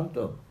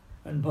Vedanta,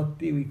 and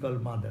Bhakti we call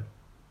Mother.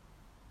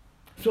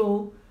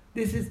 So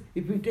this is,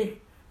 if we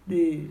take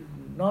the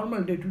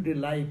normal day-to-day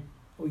life,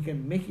 we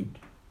can make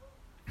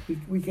it.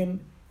 We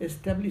can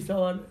establish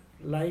our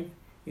life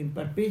in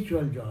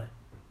perpetual joy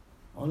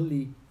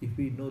only if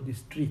we know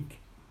this trick,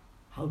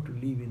 how to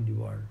live in the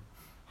world.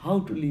 How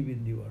to live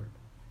in the world.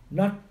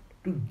 Not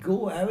to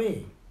go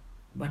away,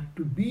 but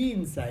to be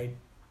inside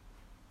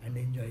and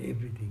enjoy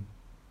everything.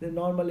 The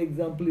normal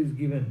example is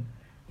given.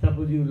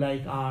 Suppose you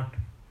like art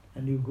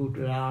and you go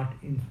to an art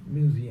in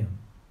museum,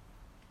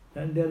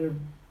 and there are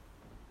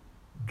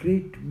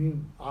great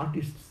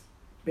artists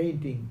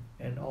painting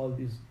and all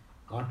this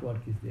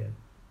artwork is there.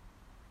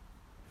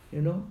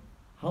 You know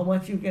how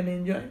much you can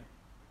enjoy?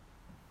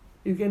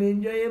 You can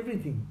enjoy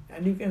everything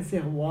and you can say,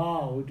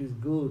 wow, it is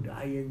good,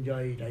 I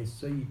enjoy it, I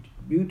saw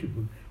it,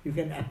 beautiful. You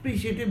can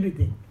appreciate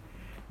everything.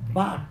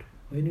 But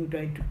when you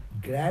try to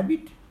grab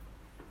it,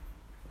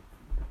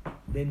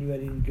 then you are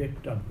in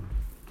great trouble.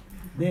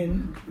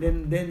 Then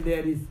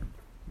there is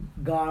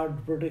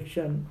guard,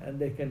 protection, and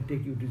they can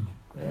take you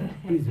to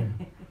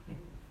prison.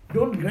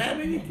 Don't grab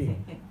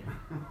anything.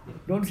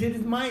 Don't say it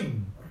is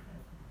mine.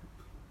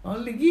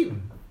 Only give.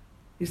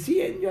 You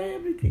see, enjoy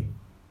everything.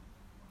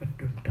 But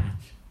don't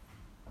touch.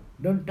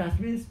 Don't touch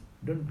means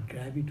don't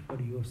grab it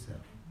for yourself.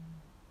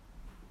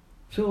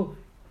 So,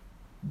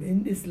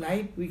 in this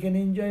life, we can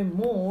enjoy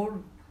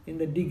more in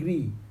the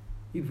degree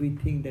if we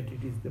think that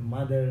it is the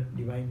Mother,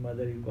 Divine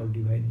Mother, you call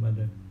Divine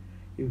Mother.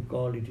 You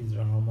call it is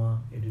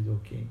Rama, it is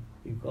okay.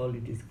 You call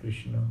it is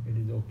Krishna, it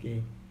is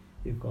okay.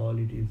 You call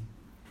it is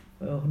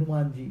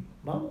Hanumanji,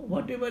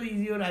 whatever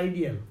is your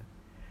ideal.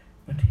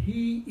 But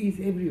he is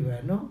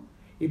everywhere, no?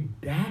 If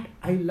that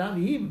I love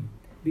him,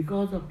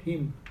 because of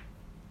him,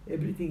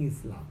 everything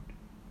is loved.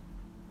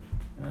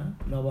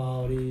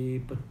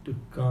 Navare pattu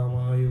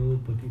kamayo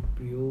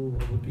patipriyo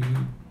bhavati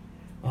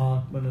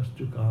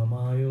atmanastu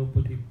kamayo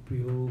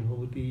patipriyo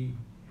bhavati.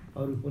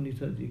 Our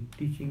Upanishad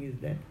teaching is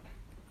that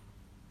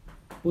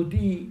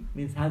Pati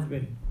means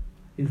husband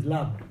is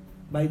loved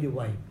by the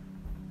wife,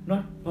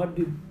 not for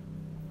the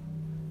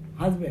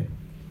husband,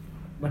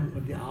 but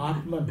for the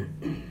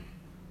Atman.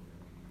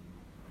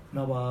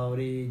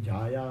 Navare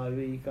jaya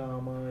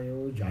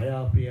kamayo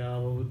jaya priya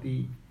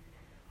bhavati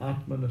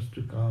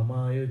atmanastu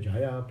kamayo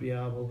jaya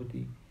priya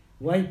bhavati.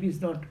 Wife is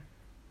not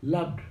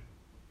loved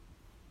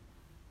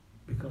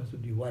because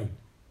of the wife,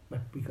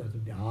 but because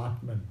of the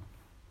Atman.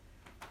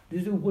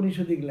 This is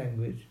Upanishadic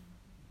language.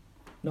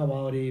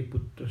 Navare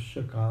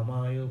putrasya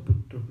kamaya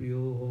putra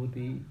priyo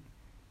bhavati.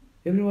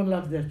 Everyone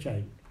loves their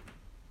child.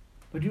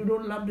 But you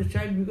don't love the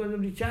child because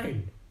of the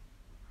child.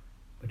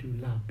 But you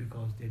love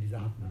because there is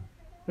Atman.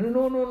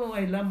 No,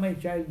 I love my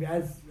child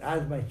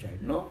as my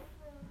child. No.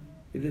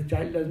 If the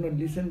child does not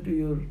listen to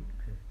your...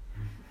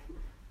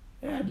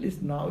 at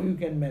least now you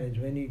can manage.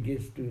 When he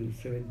gets to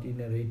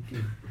 17 or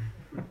 18,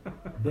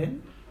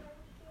 then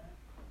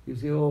you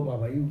say, oh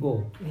Baba, you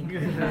go.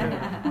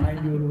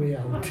 Find your way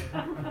out.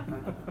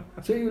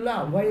 So you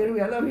love. Why are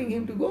you allowing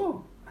him to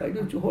go? Why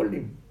don't you hold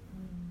him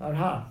or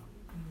her?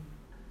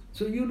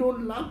 So you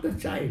don't love the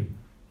child,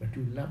 but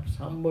you love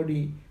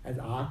somebody as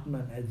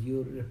Atman, as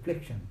your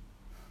reflection.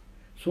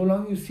 So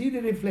long you see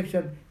the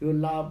reflection, your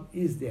love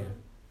is there.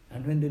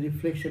 And when the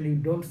reflection, you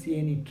don't see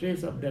any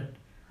trace of that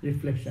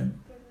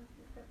reflection,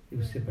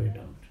 you separate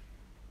out.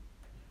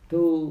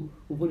 So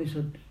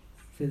Upanishad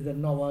says that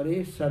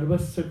Navare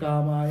sarvasya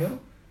kamaya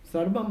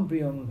sarvam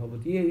priyam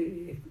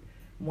bhavati.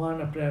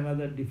 One after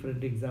another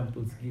different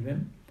examples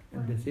given.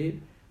 And they say,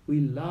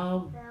 we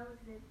love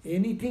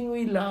anything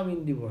we love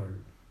in the world,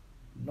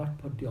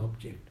 not for the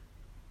object,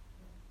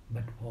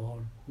 but for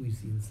who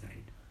is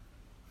inside.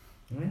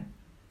 Right?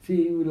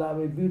 See, you love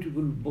a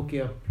beautiful bouquet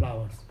of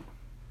flowers.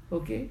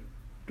 Okay,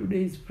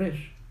 today is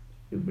fresh.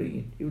 You bring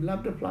it. You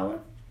love the flower?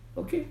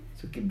 Okay,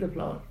 so keep the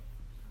flower.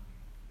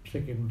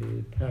 Second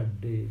day,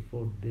 third day,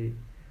 fourth day.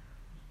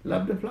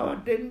 Love the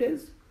flower 10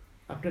 days.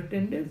 After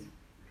 10 days,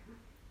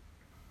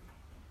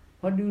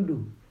 what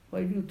do?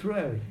 Why do you throw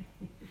away?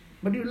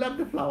 But you love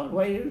the flower.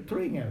 Why are you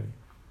throwing away?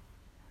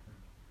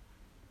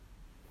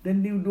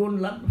 Then you don't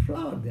love the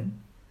flower then.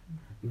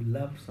 You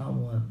love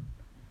someone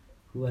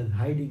who was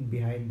hiding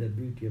behind the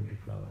beauty of the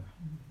flower.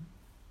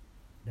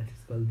 That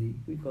is called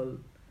we call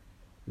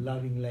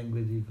loving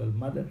language, we call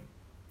mother.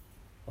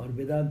 Or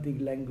Vedantic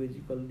language,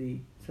 we call the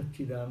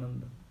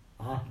Satchidananda,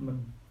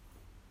 Atman.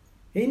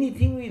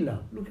 Anything we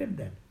love, look at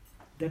that.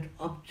 That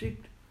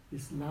object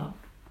is loved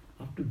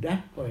up to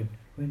that point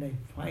when I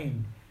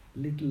find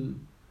little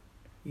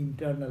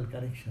internal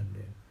connection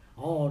there.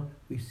 Or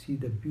we see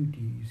the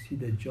beauty, you see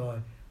the joy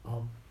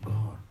of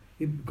God.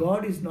 If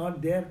God is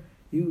not there,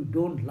 you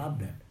don't love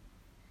that.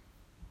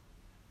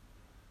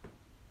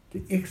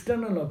 The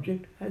external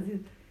object has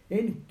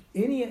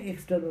any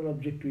external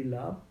object we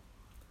love,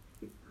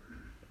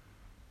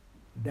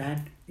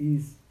 that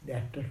is the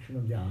attraction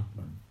of the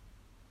Atman.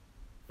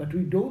 But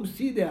we don't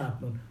see the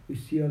Atman, we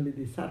see only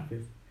the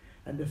surface.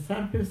 And the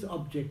surface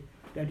object,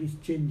 that is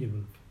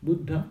changeable.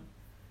 Buddha,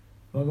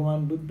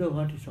 Bhagavan Buddha,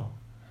 what he saw?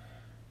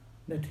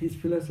 That his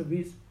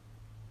philosophy is,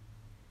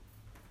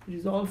 it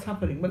is all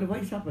suffering. But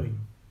why suffering?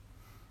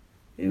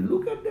 You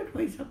look at that,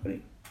 why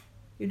suffering?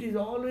 It is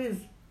always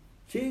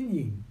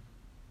changing.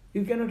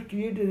 You cannot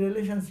create a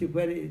relationship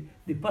where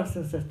the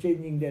persons are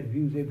changing their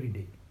views every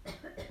day.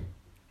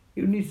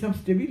 You need some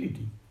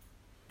stability.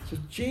 So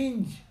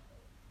change,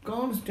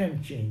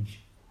 constant change,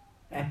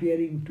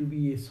 appearing to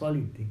be a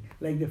solid thing,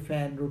 like the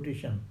fan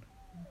rotation.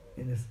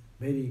 In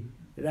a very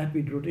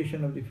rapid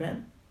rotation of the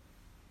fan,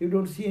 you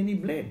don't see any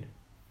blade,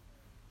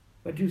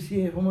 but you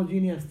see a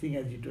homogeneous thing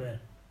as it were.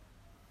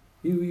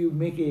 You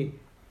make a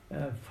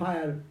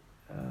fire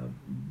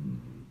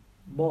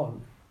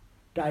ball,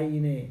 tie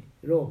in a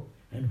rope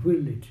and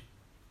whirl it.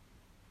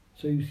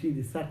 So you see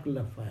the circle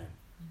of fire.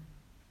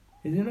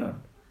 Is it not?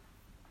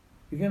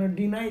 You cannot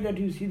deny that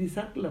you see the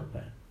circle of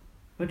fire.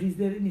 But is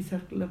there any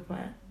circle of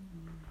fire?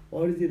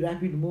 Or is the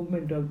rapid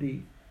movement of the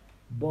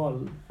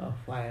ball of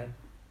fire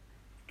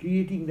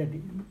creating that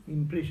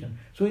impression?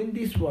 So in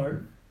this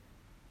world,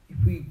 if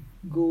we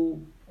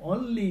go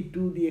only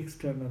to the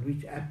external,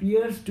 which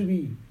appears to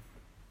be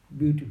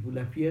beautiful,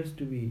 appears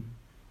to be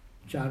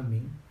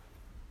charming,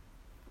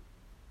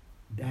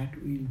 that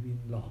will be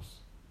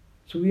lost.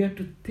 So we have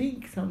to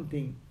think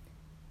something,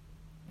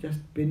 just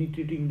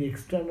penetrating the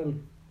external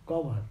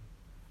cover,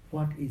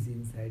 what is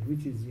inside,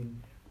 which is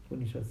in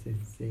Upanishad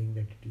saying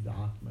that it is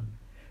Atman.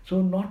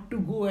 So not to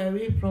go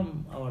away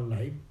from our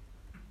life,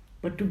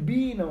 but to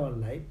be in our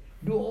life,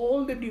 do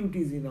all the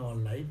duties in our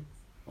life,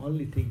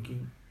 only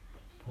thinking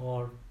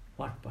for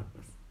what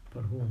purpose,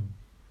 for whom.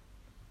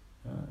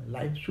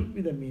 Life should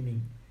be the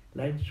meaning,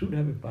 life should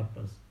have a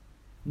purpose,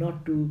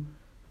 not to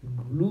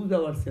lose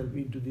ourselves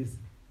into this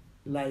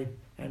life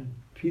and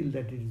feel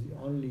that it is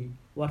only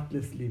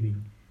worthless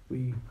living.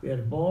 We are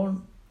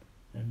born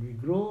and we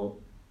grow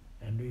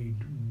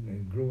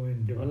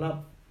and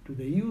develop to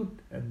the youth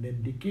and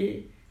then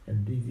decay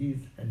and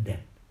disease and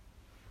death.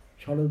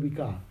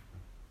 Shadavikar,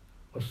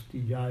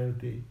 asti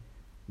jayate,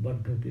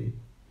 vardhate,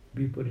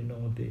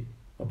 viparinamate,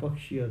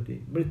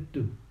 apakshiyate,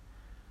 mrityu.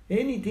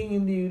 Anything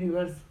in the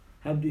universe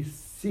have these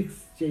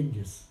 6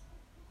 changes.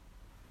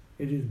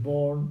 It is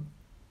born.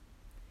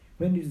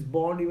 When it is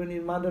born, even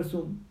in mother's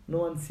womb, no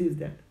one sees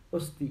that.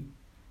 Asti,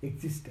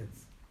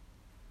 existence.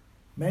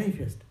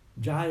 Manifest,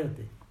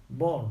 jayate,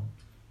 born.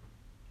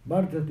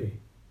 Vardhate,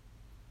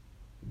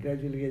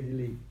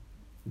 gradually,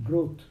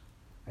 growth,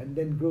 and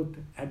then growth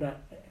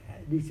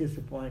reaches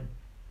a point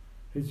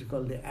which is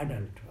called the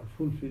adult or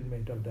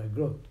fulfillment of the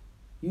growth,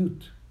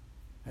 youth.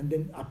 And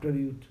then after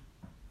youth,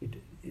 it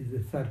is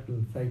a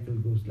cycle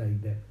goes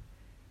like that,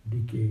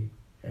 decay,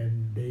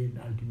 and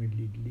then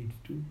ultimately it leads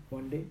to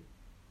one day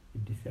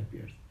it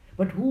disappears.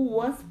 But who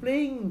was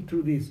playing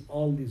through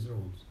all these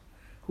roles?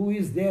 Who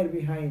is there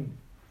behind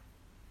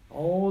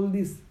all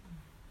this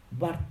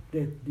birth,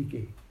 death,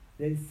 decay?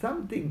 There is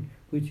something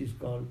which is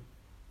called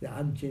the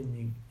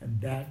unchanging,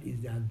 and that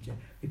is the unchanging.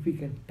 If we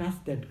can touch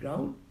that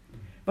ground,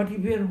 but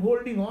if we are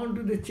holding on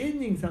to the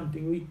changing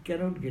something, we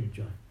cannot get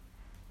joy.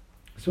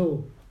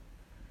 So,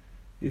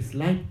 this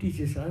life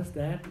teaches us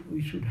that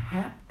we should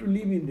have to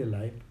live in the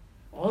life,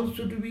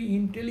 also to be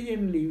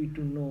intelligently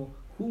to know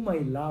whom I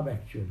love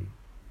actually.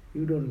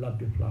 You don't love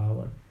the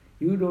flower,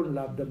 you don't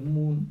love the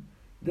moon,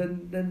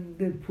 then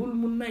the full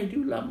moon night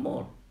you love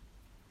more.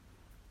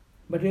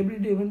 But every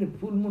day when the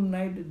full moon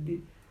night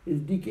is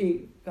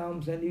decay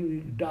comes and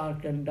you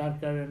dark and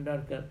darker and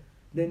darker,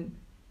 then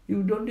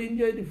you don't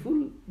enjoy the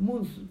full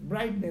moon's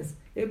brightness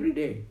every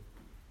day.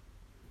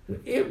 So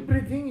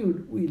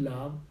everything we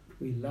love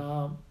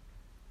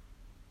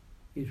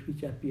is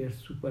which appears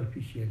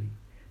superficially,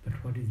 but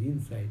what is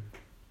inside?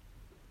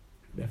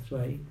 That's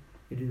why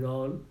it is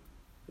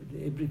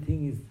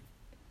everything is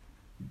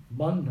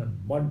bandhan,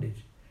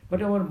 bondage.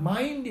 But our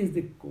mind is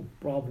the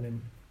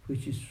problem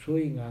which is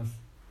showing us,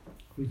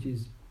 which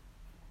is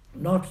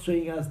not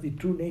showing us the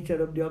true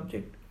nature of the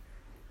object,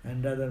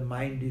 and rather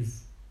mind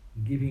is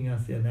giving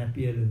us an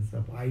appearance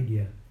of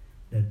idea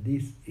that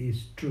this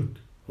is truth.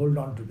 Hold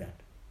on to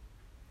that.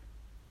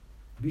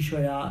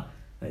 Vishaya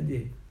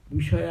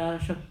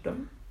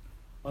shaktam,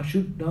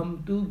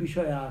 ashuddham tu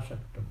vishaya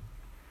shaktam.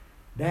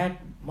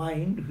 That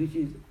mind which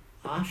is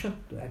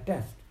ashakta,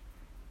 attached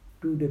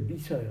to the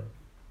vishaya,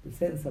 the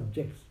sense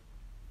objects,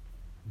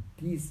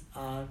 these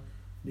are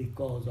the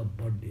cause of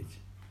bondage.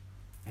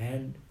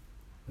 And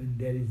when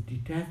there is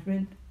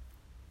detachment,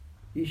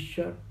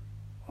 Ishwar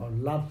or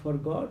love for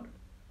God,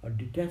 or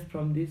detached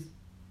from this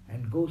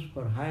and goes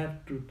for higher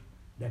truth,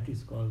 that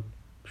is called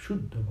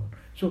Shuddhamon.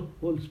 So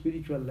whole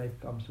spiritual life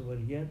comes over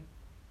here.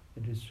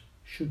 It is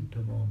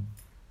Shuddhamon.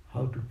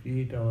 How to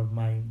create our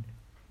mind,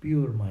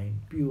 pure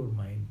mind, pure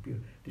mind, pure.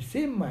 The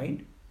same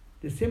mind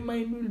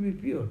will be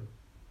pure.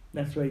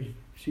 That's why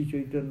Sri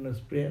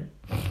Chaitanya's prayer,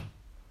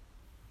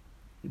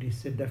 it is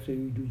said, that's why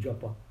we do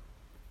japa.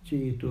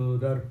 Cheto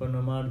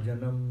darpana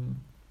marjanam.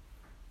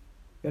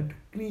 You have to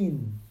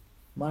clean.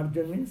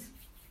 Marjan means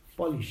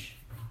polish.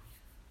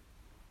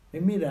 A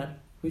mirror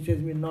which has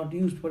been not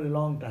used for a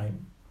long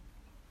time,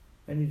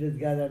 and it has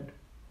gathered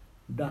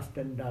dust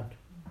and dirt,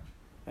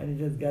 and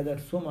it has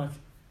gathered so much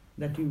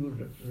that you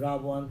would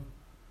rub one,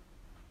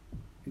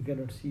 you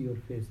cannot see your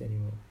face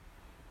anymore.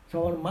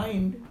 So our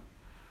mind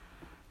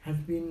has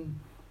been,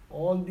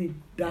 all the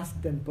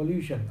dust and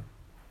pollution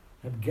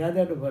have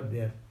gathered over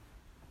there,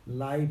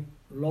 life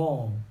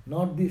long,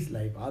 not this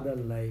life, other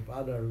life,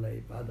 other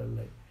life, other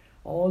life.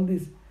 All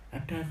this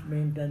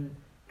attachment and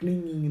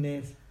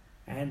clinginess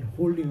and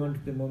holding on to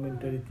the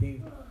momentary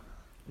thing,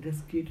 it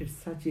has created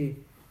such a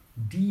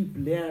deep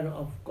layer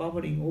of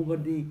covering over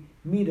the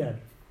mirror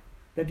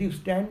that you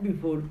stand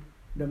before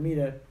the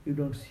mirror, you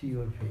don't see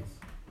your face.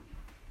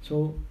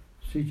 So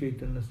Sri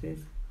Chaitanya says,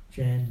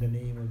 chant the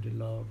name of the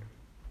Lord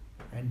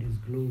and His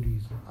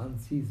glories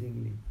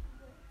unceasingly,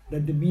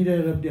 that the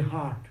mirror of the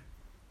heart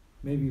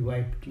may be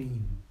wiped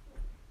clean,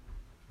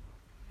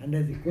 and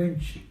as He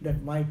quench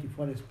that mighty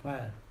forest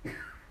fire,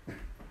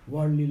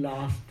 worldly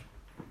lust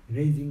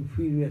raising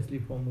furiously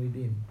from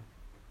within.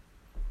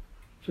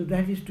 So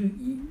that is to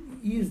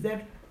ease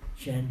that,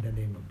 chant the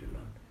name of the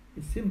Lord.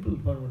 It's simple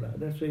formula.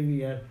 That's why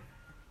we are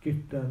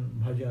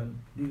Kirtan, Bhajan.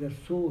 These are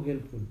so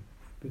helpful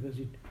because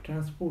it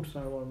transports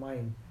our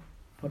mind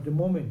for the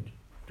moment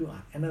to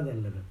another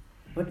level.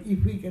 But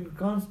if we can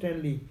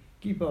constantly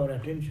keep our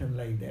attention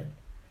like that,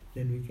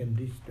 then we can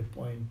reach the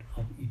point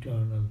of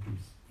eternal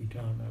peace,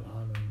 eternal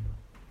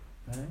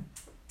ananda.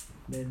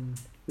 Then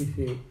we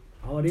say,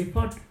 our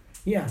effort,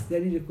 yes,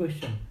 there is a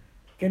question.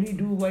 Can we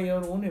do by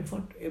our own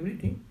effort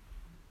everything?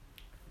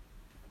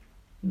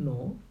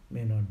 No,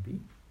 may not be.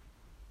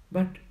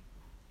 But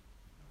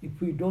if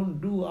we don't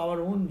do our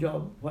own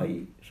job,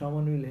 why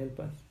someone will help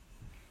us?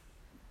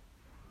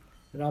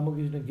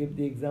 Ramakrishna gave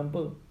the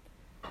example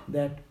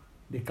that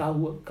the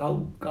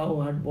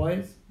cowherd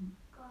boys,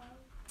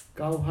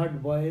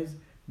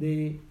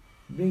 they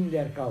bring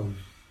their cows,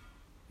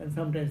 and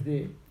sometimes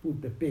they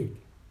put the pig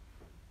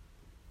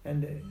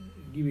and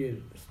give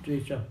a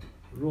stretch of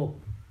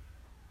rope,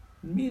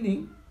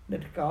 meaning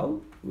that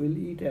cow will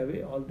eat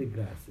away all the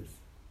grasses.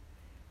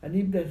 And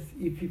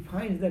if he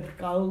finds that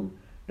cow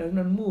does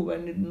not move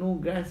and no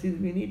grass is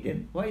being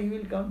eaten, why he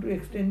will come to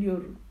extend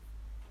your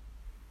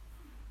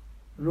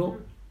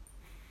rope?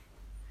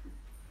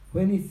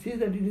 When he sees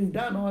that it is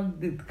done, all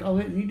the cow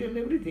has eaten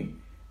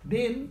everything,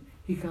 then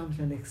he comes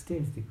and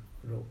extends the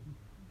rope.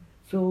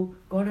 So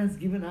God has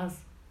given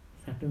us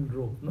certain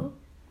rope, no?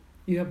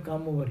 You have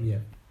come over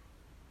here.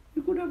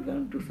 You could have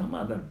gone to some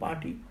other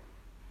party.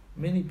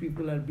 Many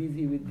people are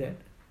busy with that,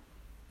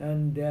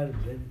 and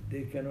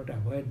they cannot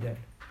avoid that.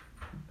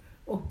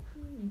 Oh,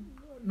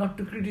 not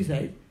to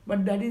criticize,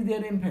 but that is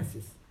their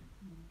emphasis.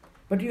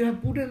 But you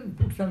have put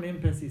some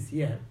emphasis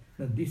here.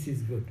 No, this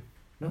is good.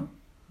 No?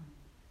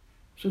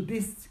 So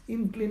this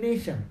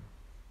inclination,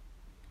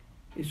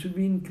 it should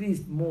be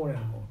increased more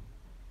and more.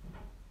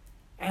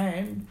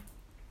 And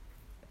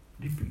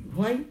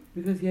why?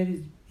 Because here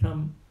is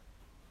some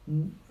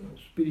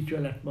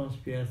spiritual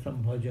atmosphere,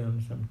 some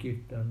bhajan, some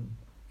kirtan,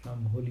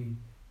 some holy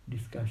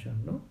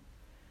discussion, no?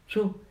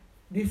 So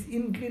this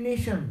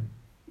inclination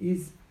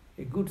is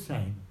a good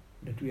sign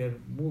that we are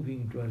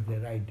moving towards the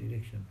right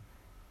direction.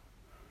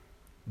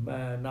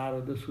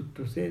 Narada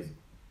Sutra says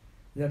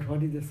that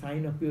what is the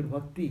sign of your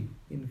bhakti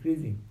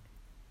increasing?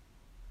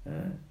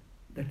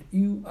 That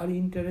you are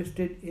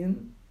interested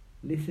in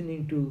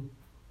listening to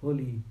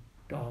holy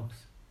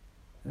talks.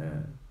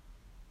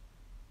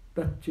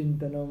 Tat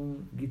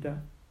chintanam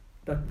gita,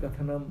 tat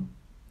kathanam,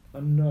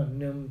 anna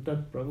anyam,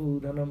 tat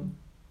prabodhanam.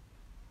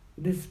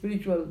 This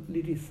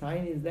spirituality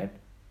sign is that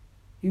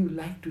you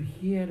like to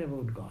hear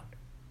about God.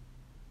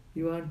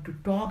 You want to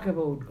talk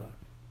about God.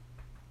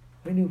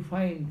 When you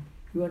find,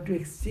 you want to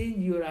exchange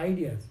your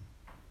ideas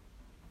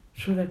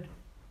so that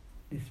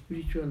the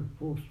spiritual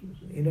force,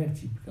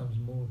 energy becomes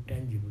more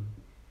tangible.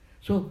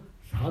 So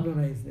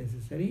sadhana is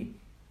necessary,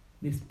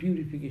 this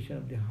purification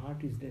of the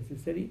heart is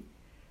necessary,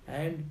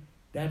 and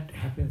that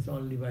happens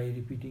only by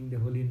repeating the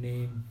holy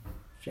name,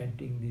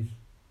 chanting this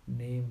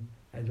name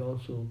as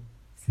also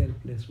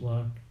selfless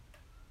work,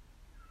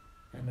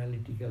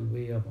 analytical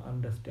way of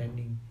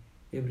understanding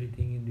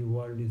everything in the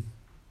world is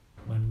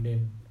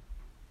mundane,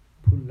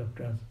 full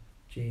of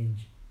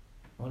change.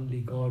 Only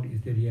God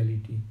is the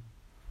reality.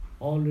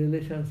 All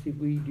relationship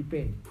we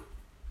depend,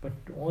 but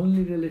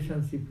only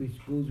relationship which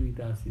goes with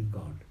us is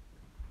God.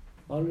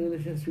 All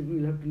relationship we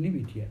will have to live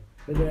it here,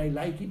 whether I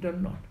like it or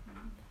not.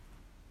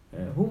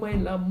 Whom I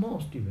love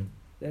most even,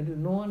 that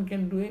no one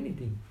can do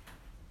anything.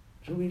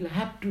 So we'll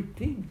have to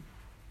think,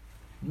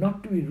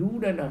 not to be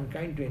rude and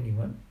unkind to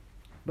anyone,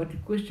 but the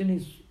question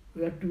is,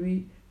 we have to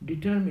be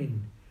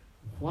determined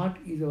what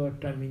is our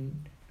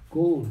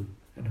goal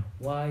and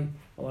why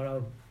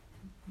our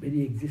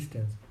very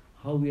existence,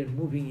 how we are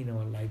moving in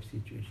our life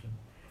situation.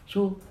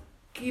 So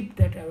keep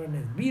that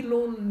awareness. Be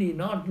lonely,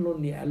 not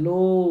lonely,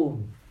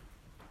 alone.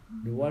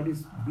 The word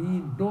is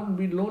don't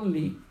be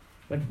lonely,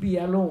 but be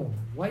alone.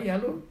 Why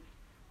alone?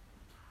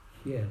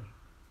 Here.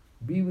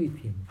 Be with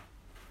Him.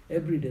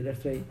 Every day.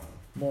 That's why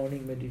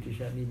morning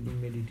meditation, evening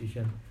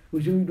meditation.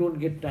 We say we don't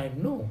get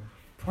time. No.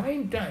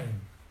 Find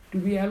time to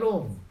be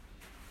alone.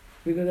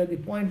 Because at the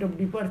point of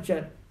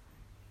departure,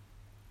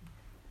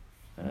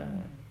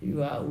 we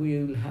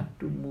will have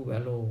to move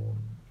alone.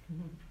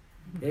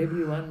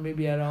 Everyone may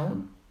be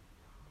around.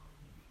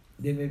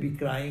 They may be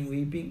crying,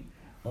 weeping,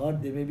 or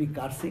they may be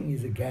cursing.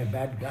 He's a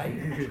bad guy.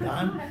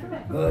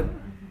 Gone, good.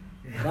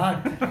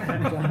 But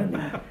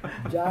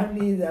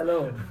journey is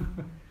alone.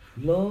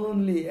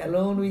 Lonely,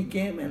 alone we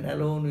came and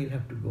alone we'll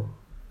have to go.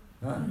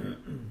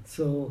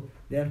 So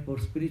therefore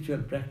spiritual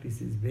practice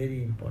is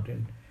very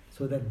important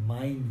so that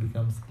mind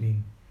becomes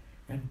clean.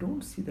 And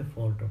don't see the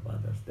fault of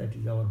others. That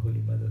is our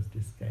Holy Mother's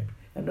described.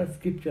 And that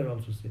scripture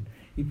also said,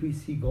 if we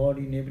see God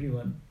in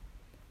everyone,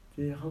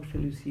 how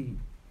shall you see?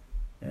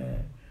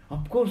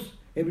 Of course,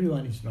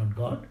 everyone is not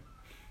God,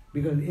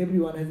 because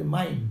everyone has a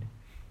mind.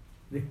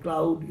 The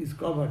cloud is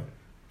covered.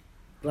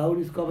 Cloud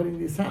is covering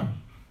the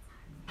sun.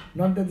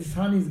 Not that the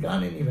sun is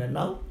gone anywhere.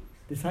 Now,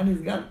 the sun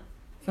is gone.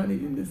 Sun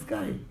is in the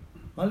sky.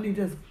 Only it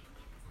has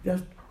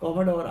just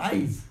covered our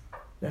eyes.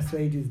 That's why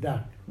it is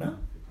dark. No?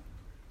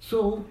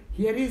 So,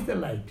 here is the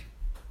light.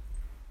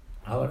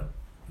 Our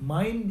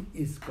mind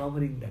is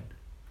covering that.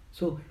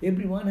 So,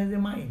 everyone has a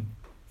mind.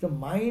 So,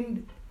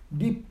 mind,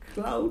 deep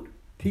cloud,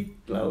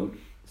 thick cloud,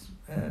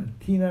 and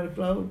thinner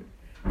cloud.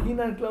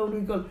 Thinner cloud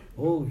we call,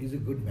 oh, he's a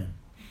good man.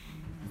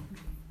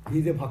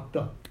 He's a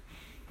bhakta.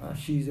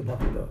 She is a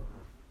bhakta.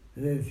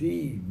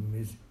 He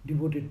is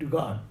devoted to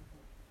God.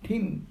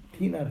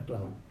 Thinner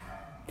cloud.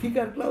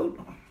 Thicker cloud,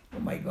 oh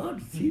my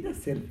God, see the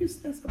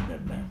selfishness of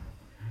that man.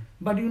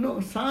 But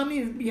sun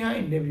is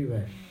behind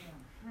everywhere.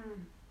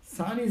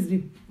 Sun is,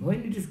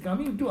 when it is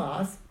coming to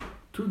us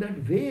through that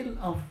veil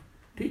of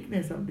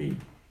thickness of the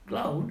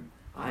cloud,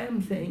 I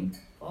am saying,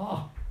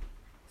 oh,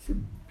 see,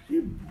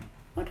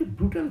 what a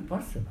brutal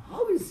person.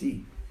 How is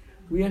he?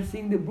 We are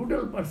seeing the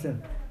brutal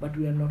person, but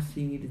we are not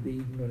seeing it is the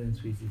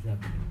ignorance which is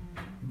happening.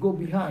 Go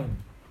behind.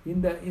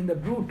 In the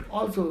brute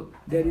also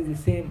there is the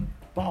same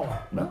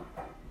power, no?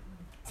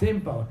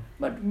 Same power,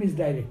 but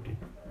misdirected.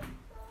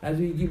 As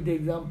we give the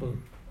example,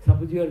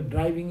 suppose you are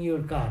driving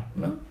your car,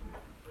 no?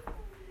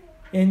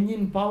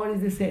 Engine power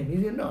is the same,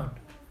 is it not?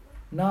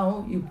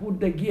 Now you put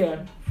the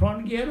gear,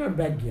 front gear or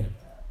back gear.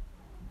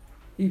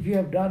 If you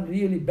have done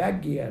really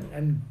back gear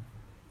and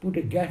put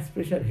a gas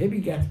pressure, heavy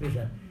gas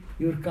pressure,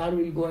 your car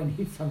will go and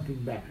hit something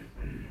back.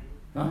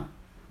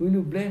 Will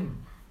you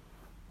blame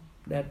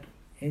that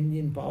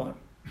engine power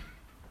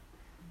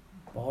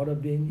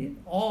of the engine?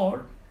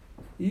 Or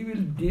you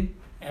will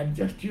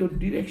adjust your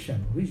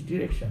direction. Which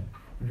direction?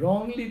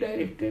 Wrongly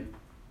directed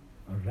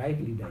or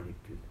rightly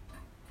directed?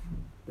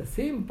 The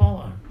same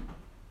power,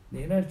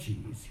 the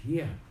energy is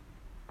here,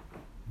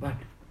 but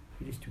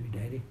it is to be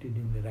directed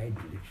in the right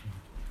direction.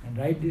 And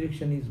right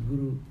direction is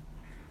Guru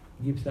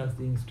gives us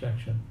the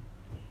instruction.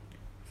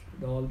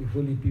 All the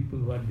holy people,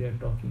 what they are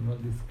talking, all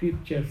the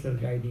scriptures are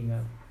guiding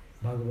us,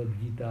 Bhagavad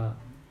Gita,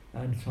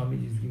 and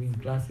Swamiji is giving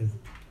classes.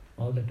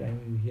 All the time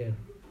you hear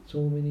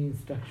so many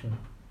instructions,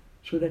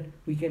 so that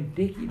we can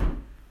take it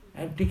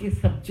and take a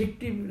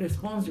subjective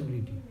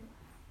responsibility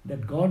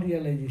that God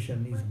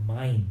realization is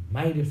mine,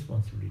 my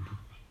responsibility.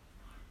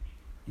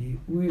 We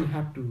will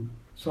have to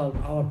solve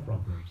our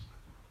problems.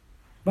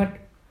 But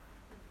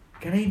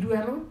can I do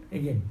alone?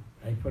 Again,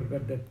 I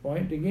forgot that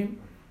point again.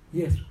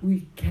 Yes,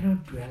 we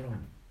cannot do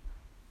alone.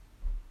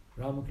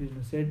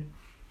 Ramakrishna said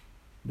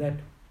that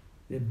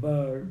a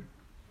bird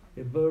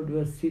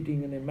was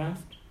sitting in a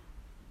mast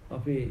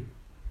of a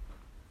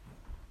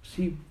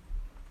ship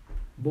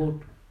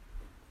boat,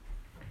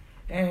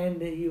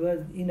 and he was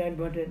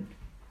inadvertent,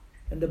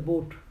 and the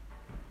boat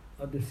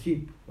or the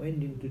ship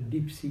went into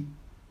deep sea.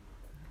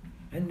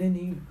 And then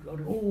he got,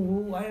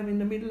 oh, I am in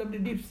the middle of the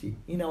deep sea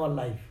in our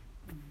life.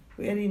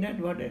 We are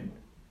inadvertent.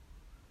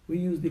 We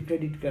use the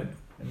credit card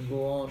and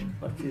go on,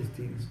 purchase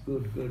things,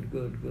 good.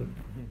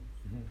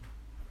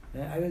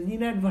 I was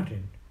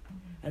inadvertent.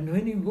 And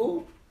when you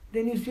go,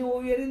 then you see, oh,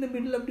 we are in the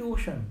middle of the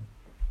ocean.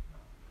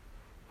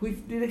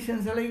 Which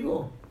direction shall I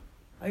go?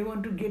 I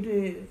want to get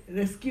a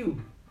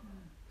rescue.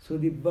 So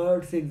the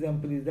bird's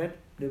example is that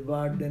the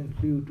bird then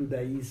flew to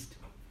the east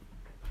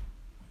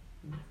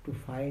to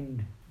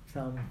find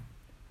some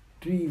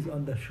trees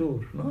on the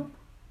shore, no?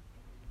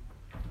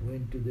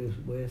 Went to the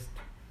west,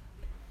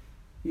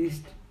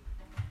 east,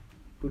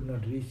 could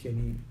not reach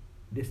any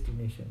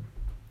destination,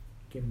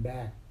 came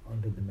back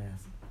onto the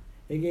mast.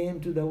 Again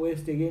to the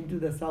west, again to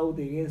the south,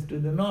 again to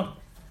the north,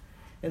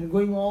 and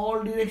going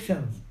all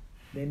directions.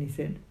 Then he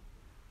said,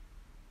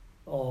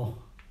 oh,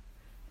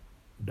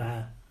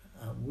 the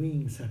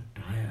wings are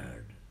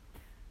tired.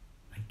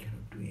 I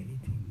cannot do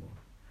anything more.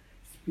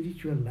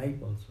 Spiritual life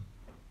also.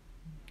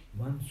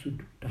 One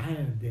should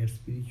tire their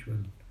spiritual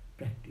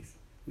practice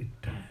with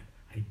tired.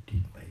 I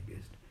did my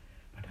best,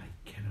 but I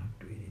cannot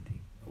do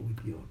anything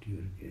without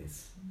your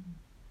grace.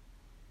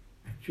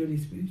 Actually,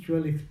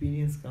 spiritual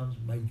experience comes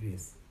by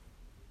grace.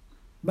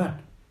 But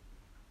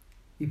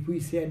if we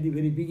say at the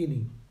very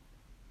beginning,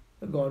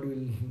 God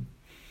will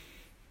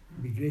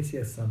be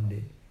gracious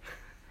someday,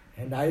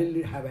 and I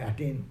will have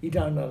attained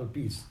eternal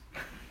peace.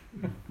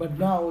 But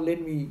now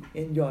let me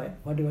enjoy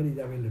whatever is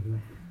available.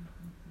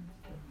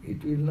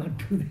 It will not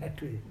do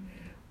that way.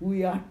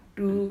 We have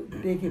to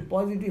take a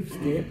positive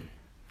step.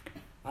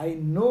 I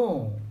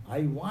know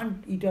I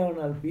want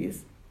eternal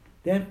peace.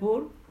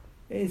 Therefore,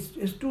 a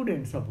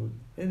student, suppose,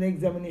 in an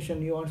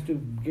examination he wants to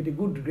get a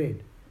good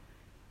grade.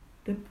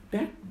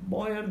 That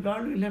boy or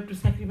girl will have to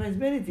sacrifice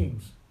many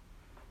things.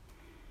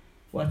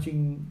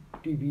 Watching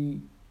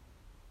TV,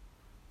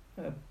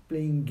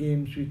 playing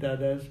games with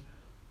others,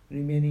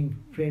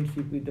 remaining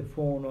friendship with the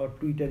phone, or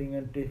twittering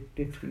and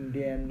texting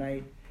day and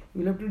night.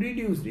 You will have to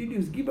reduce,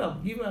 give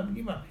up. It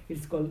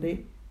is called the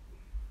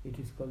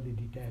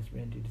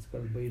detachment, it is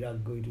called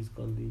vairagya, it is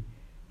called the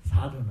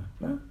sadhana.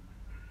 No?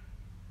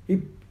 If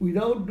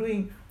without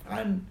doing,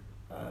 and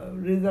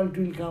result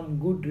will come,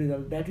 good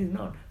result, that is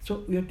not.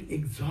 So we have to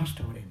exhaust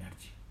our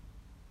energy.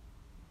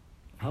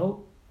 How?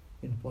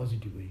 In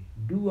positive way.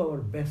 Do our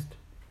best.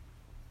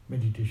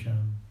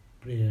 Meditation,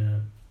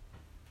 prayer,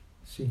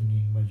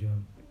 singing,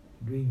 bhajan,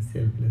 doing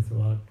selfless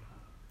work,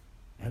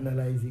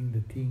 analyzing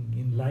the thing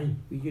in life.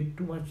 We get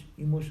too much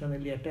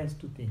emotionally attached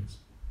to things.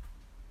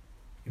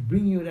 You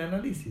bring your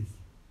analysis.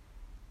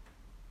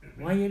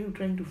 Why are you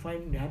trying to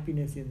find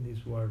happiness in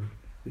this world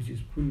which is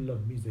full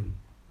of misery?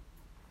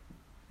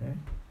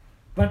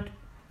 But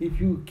if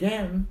you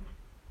can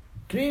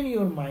train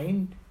your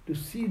mind to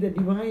see the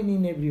divine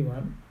in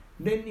everyone,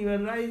 then you are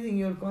rising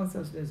your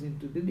consciousness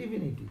into the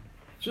divinity.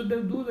 So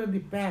those are the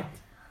paths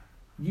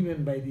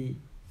given by the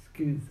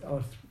skills,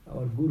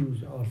 our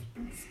gurus, our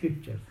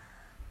scriptures.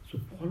 So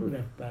follow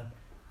that path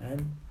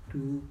and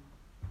to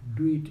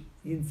do it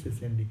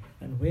incessantly.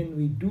 And when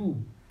we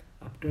do,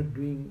 after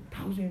doing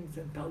thousands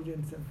and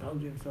thousands and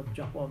thousands of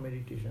japa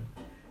meditation,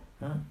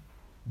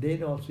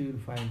 then also you'll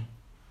find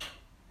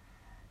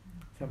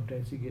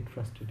sometimes you get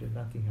frustrated,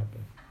 nothing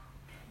happens.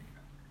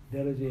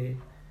 There was a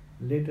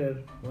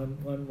letter,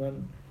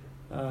 one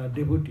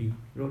devotee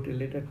wrote a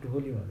letter to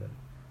Holy Mother.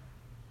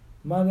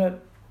 Mother,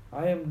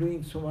 I am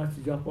doing so much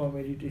japa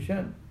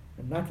meditation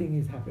and nothing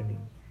is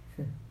happening.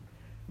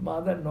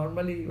 Mother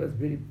normally was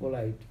very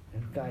polite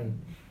and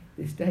kind.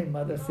 This time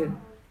Mother said,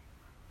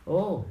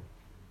 oh,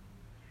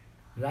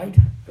 write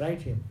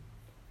him.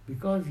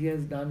 Because he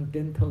has done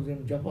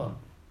 10,000 japa,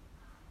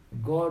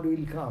 God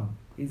will come.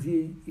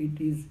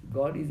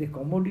 God is a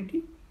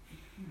commodity?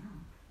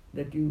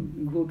 That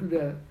you go to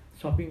the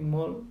shopping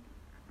mall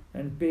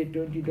and pay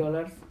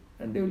 $20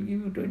 and they will give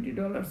you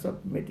 $20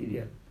 of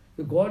material.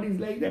 So God is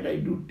like that. I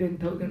do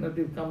 10,000 of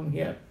you come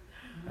here,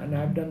 and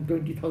I have done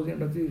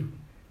 20,000 of you.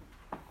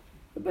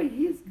 By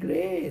His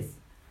grace,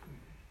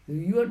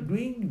 you are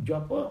doing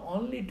japa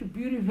only to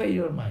purify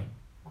your mind.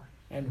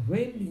 And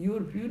when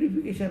your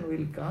purification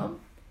will come,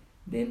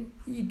 then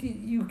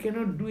you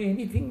cannot do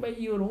anything by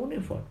your own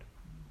effort.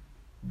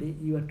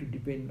 You have to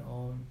depend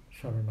on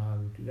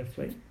Sharanagati. That's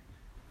why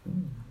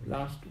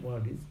last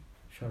word is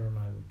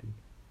Sharanagati,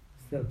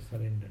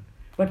 self-surrender.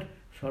 But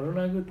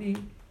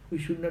Sharanagati, we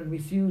should not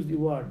misuse the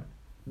word,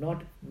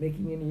 not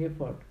making any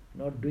effort,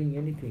 not doing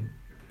anything,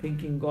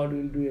 thinking God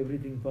will do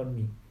everything for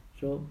me.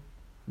 So,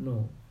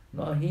 no.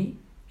 Nahi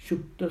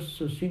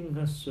shuktasya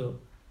singhasya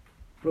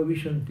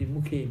pravishanti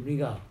mukhe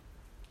mriga.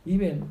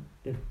 Even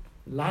the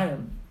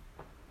lion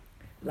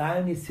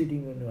is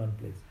sitting in one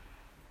place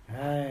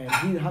and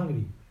he is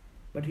hungry,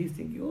 but he is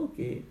thinking,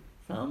 okay,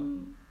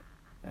 some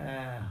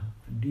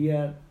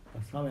deer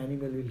or some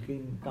animal will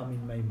come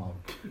in my mouth.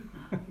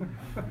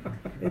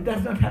 It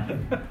does not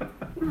happen.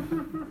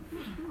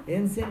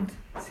 Ancient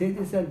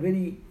sages are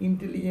very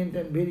intelligent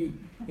and very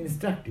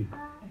instructive.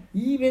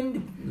 Even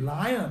the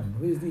lion,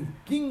 who is the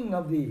king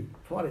of the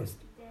forest,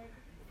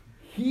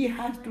 he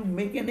has to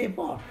make an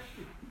effort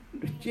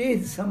to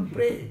chase some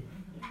prey.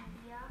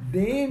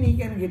 Then he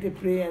can get a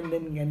prey and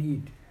then can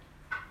eat.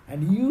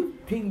 And you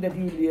think that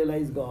you will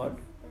realize God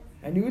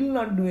and you will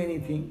not do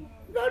anything,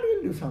 God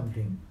will do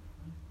something.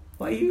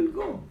 Why he will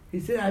go? He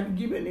says, I have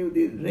given you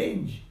the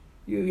range.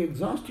 You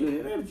exhaust your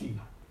energy.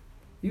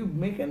 You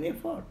make an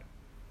effort.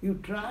 You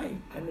try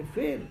and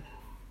fail.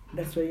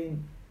 That's why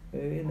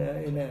in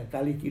a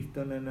Kali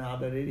Kirtan and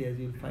other areas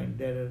you will find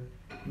there are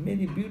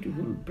many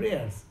beautiful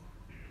prayers.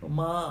 Oh,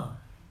 Ma,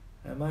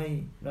 am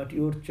I not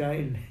your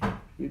child?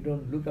 You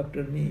don't look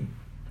after me.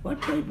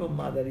 What type of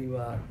mother you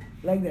are?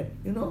 Like that,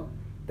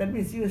 That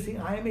means you are saying,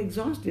 I am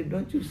exhausted.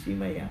 Don't you see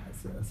my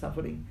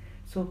suffering?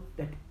 So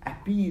that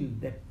appeal,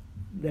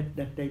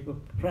 that type of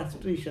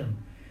frustration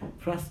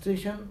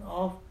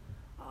of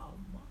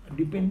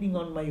depending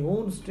on my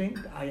own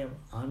strength, I am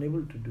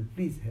unable to do.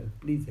 Please help,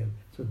 please help.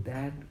 So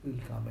that will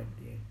come at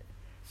the end.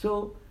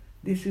 So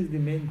this is the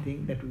main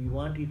thing, that we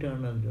want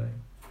eternal joy.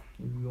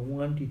 We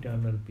want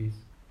eternal peace.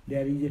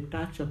 There is a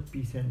touch of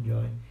peace and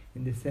joy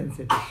in the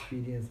sensate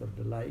experience of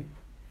the life.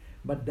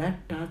 But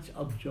that touch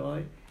of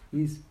joy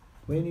is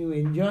when you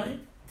enjoy,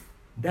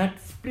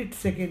 that split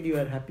second you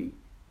are happy.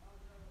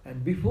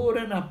 And before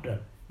and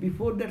after,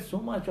 before that so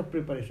much of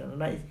preparation,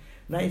 a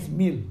nice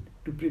meal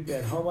to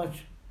prepare, how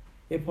much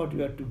effort you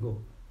have to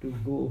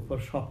go for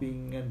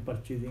shopping and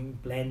purchasing,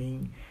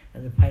 planning,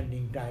 and then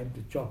finding time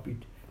to chop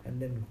it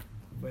and then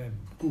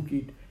cook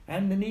it,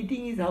 and then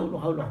eating is how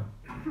long?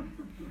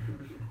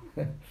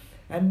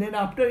 And then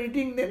after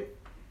eating, then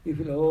you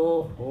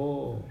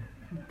feel,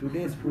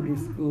 today's food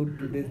is good,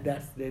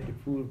 the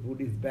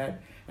food is bad,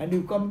 and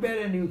you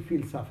compare and you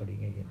feel suffering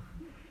again.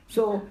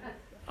 So,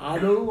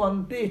 adau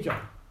antecha,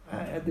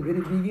 at the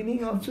very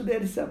beginning also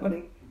there is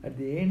suffering, at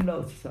the end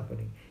also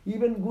suffering.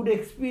 Even good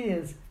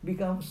experience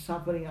becomes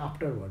suffering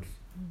afterwards.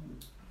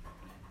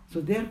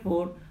 So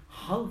therefore,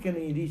 how can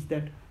we reach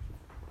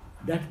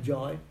that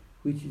joy,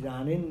 which is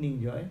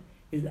unending joy,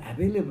 is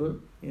available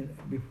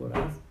before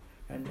us,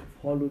 and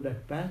follow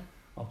that path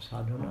of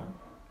sadhana,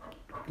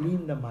 to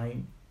clean the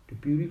mind, to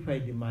purify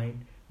the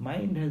mind.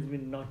 Mind has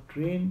been not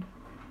trained.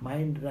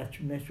 Mind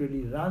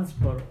naturally runs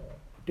for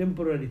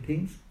temporary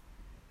things.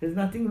 There's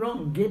nothing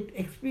wrong. Get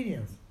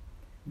experience.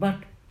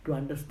 But to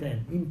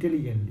understand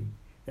intelligently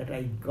that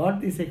I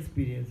got this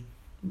experience,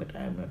 but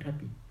I am not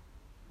happy.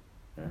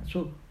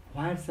 So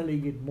where shall I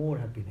get more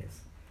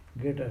happiness,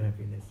 greater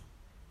happiness?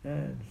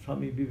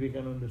 Swami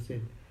Vivekananda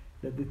said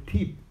that the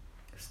thief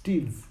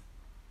steals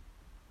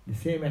the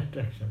same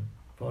attraction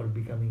for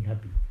becoming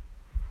happy.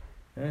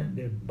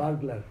 The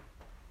burglar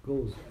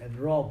goes and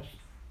robs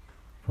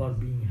for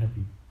being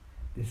happy.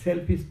 The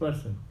selfish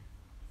person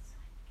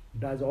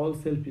does all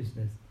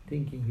selfishness,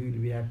 thinking he will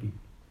be happy.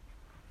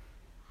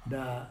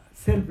 The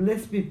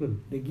selfless people,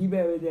 they give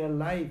away their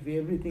life,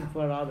 everything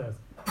for others.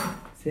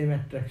 Same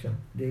attraction,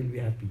 they will be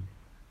happy.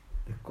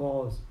 The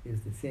cause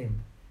is the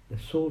same. The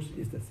source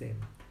is the same.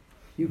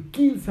 You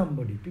kill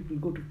somebody, people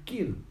go to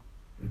kill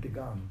with a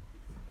gun.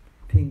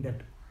 Think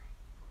that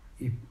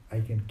if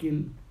I can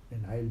kill,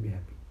 then I will be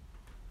happy.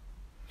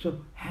 So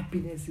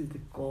happiness is the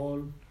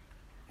call,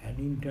 an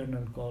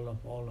internal call of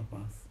all of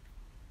us.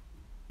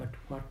 But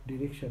what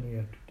direction we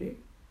have to take?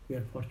 We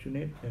are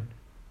fortunate that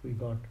we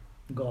got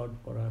God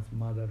for us,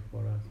 Mother for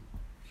us.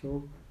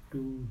 So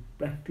to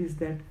practice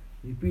that,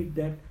 repeat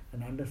that,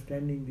 and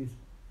understanding this,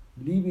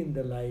 live in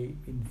the life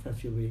in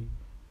such a way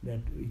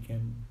that we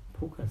can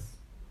focus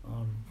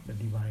on the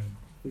divine.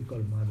 We call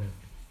Mother,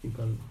 we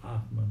call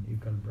Atman, we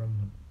call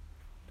Brahman.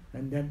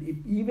 And that if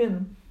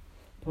even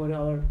for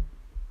our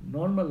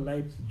normal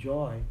life's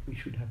joy, we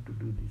should have to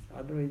do this.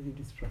 Otherwise it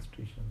is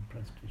frustration.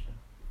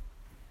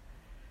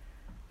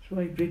 So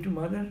I pray to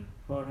Mother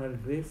for her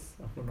grace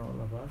upon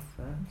all of us,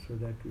 so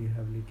that we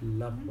have little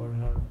love for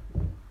her.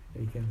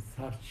 We can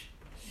search,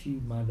 see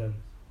Mother,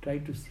 try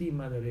to see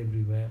Mother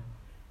everywhere.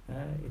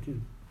 It is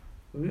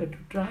We have to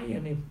try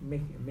and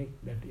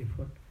make that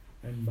effort,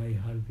 and by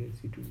her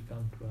grace it will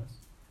come to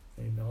us.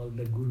 And all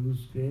the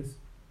Guru's grace,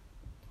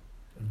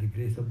 and the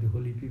grace of the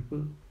holy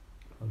people,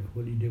 all the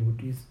holy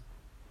devotees,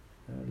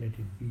 let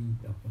it be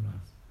upon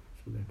us,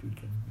 so that we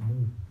can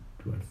move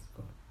towards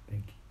God.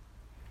 Thank you.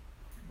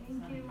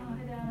 Thank you,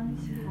 Maharaj.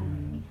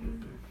 Thank you.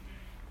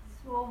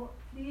 So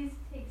please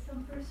take some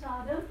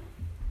prasadam.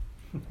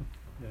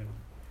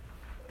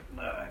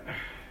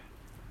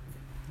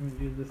 We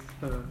do this,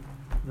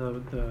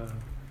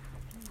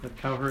 the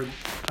cowherd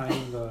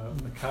tying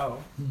the cow.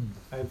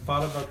 I had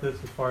thought about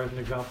this as far as an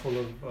example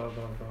of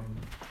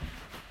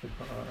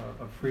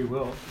free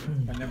will.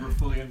 I never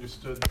fully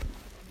understood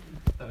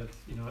that it's,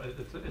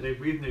 the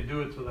reason they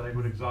do it so that it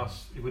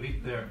would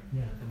eat there.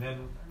 Yeah. And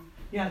then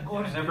Yeah,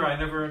 God.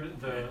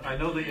 I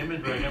know the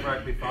image, but I never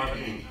actually thought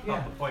the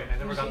point. I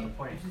never got the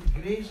point. It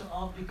is grace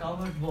of the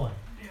cowherd boy.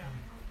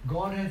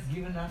 God has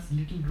given us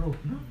little rope,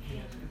 no?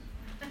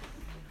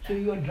 So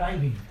you are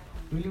driving.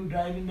 Will you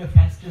drive in the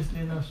fastest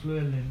lane or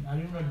slower lane? Are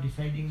you not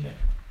deciding that?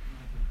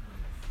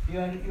 You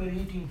are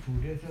eating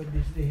food. You say,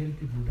 this is a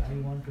healthy food. I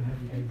want to have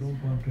it. I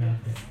don't want to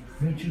have that.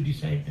 Don't you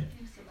decide that?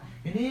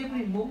 In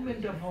every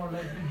moment of our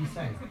life, we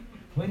decide.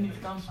 When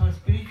it comes for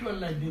spiritual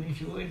life, then you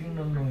say, oh, I do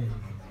not know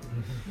anything.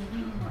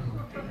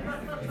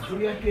 So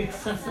we have to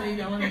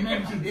exercise our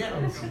energy there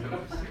also.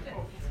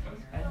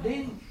 And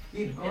then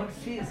if God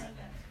says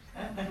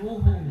that,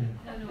 oh,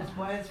 this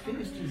boy has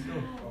finished his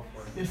job.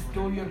 The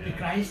story of the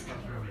Christ,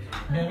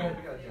 there were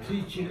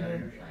 3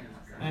 children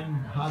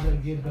and father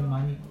gave the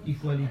money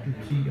equally to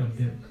 3 of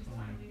them.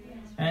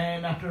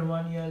 And after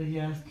 1 year he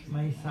asked,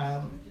 my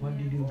son, what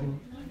did you do?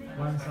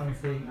 One son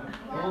said,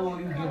 oh,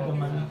 you gave the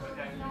money.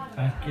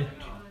 I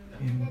kept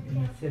in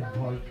a safe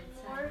vault.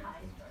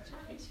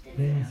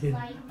 Then he said,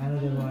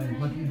 another boy,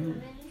 what did you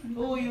do?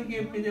 Oh, you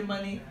gave me the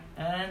money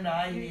and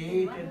I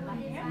ate and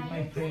with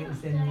my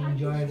friends and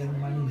enjoyed and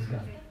money is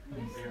gone.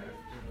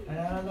 And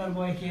another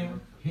boy came,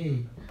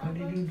 hey, what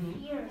did you do?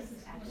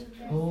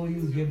 Oh,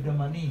 you gave the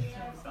money.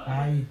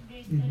 I,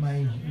 with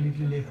my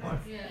little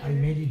effort, I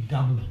made it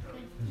double.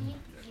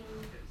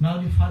 Now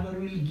the father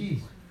will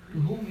give. To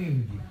whom he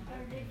will give?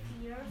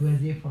 Who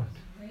has effort.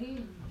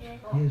 He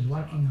is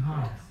working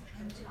hard.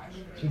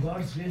 So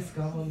God's grace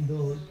comes on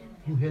those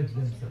who help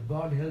themselves.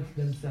 God helps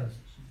themselves.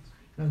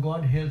 Now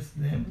God helps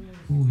them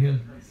who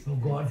help. So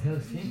God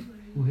helps him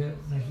who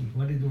helps.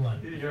 What is the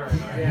one?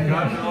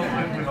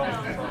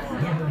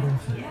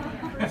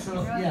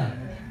 So yeah.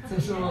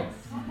 So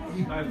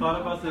I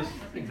thought about this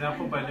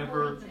example, but I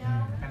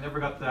never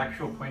got the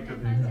actual point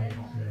of it. Right.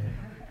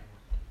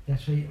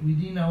 That's why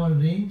within our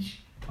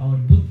range, our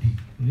buddhi.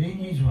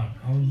 Range is what?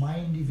 Our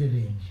mind is a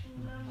range.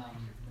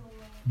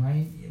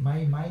 My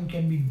mind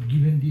can be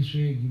given this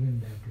way, given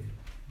that way.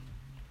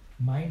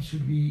 Mind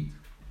should be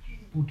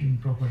put in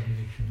proper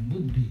direction.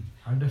 Buddhi,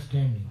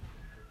 understanding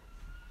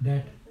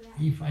that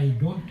if I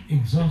don't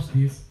exhaust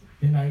this,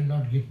 then I will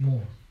not get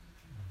more.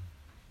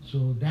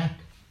 So that,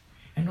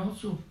 and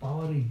also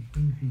power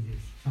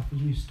increases.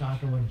 Suppose we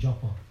start our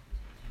japa.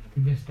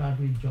 We may start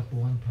with japa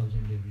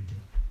 1000 every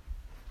day.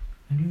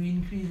 And you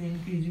increase,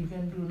 you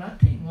can do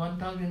nothing.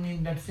 1000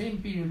 in that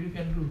same period, you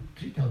can do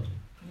 3000.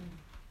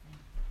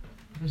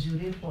 Because your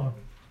effort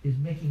is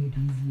making it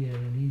easier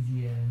and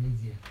easier and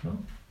easier. No?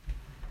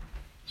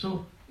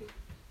 So,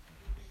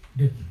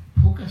 the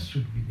focus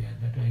should be there,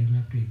 that I will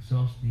have to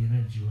exhaust the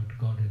energy what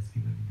God has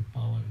given, the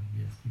power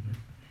He has given.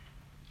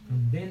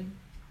 And then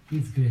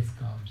His grace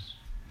comes.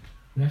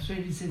 That's why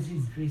He says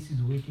His grace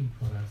is waiting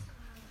for us.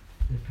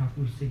 The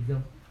Thakur says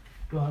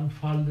to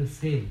unfurl the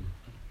sail.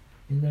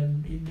 In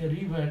the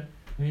river,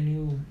 when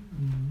you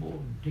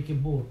take a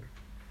boat,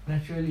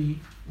 naturally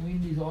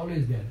wind is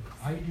always there.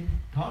 I didn't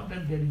thought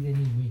that there is any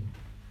wind.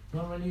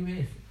 Normally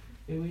we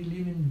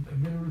live in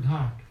Benur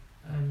Ghat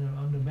and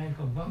on the bank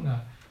of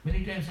Ganga.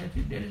 Many times I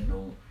think there is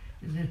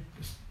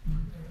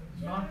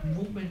not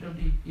movement of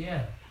the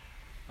air.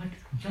 But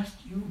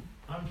just you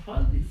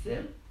unfurl the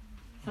sail,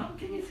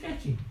 something is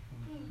catching.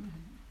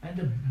 And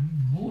the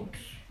boat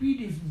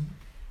speed is,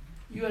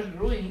 you are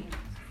rowing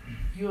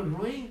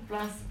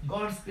plus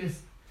God's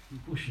grace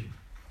pushing.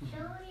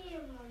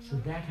 So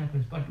that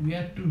happens. But we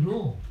have to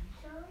row.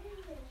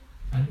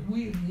 And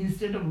we,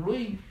 instead of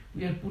rowing,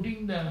 we are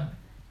putting the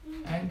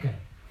anchor.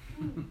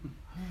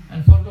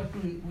 And forgot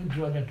to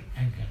withdraw that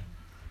anchor.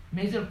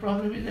 Major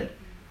problem is that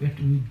we have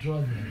to withdraw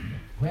the anchor.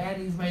 Where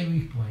is my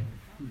weak point?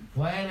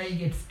 Where I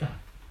get stuck?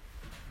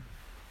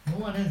 No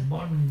one has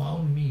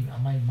bound me.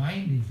 My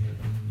mind is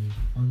helping me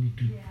only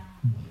to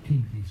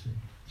think this way.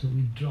 So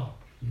withdraw,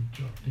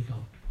 take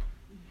out.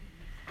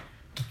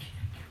 Okay,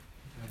 thank you.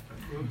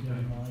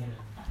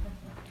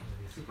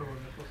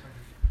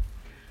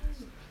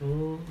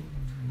 So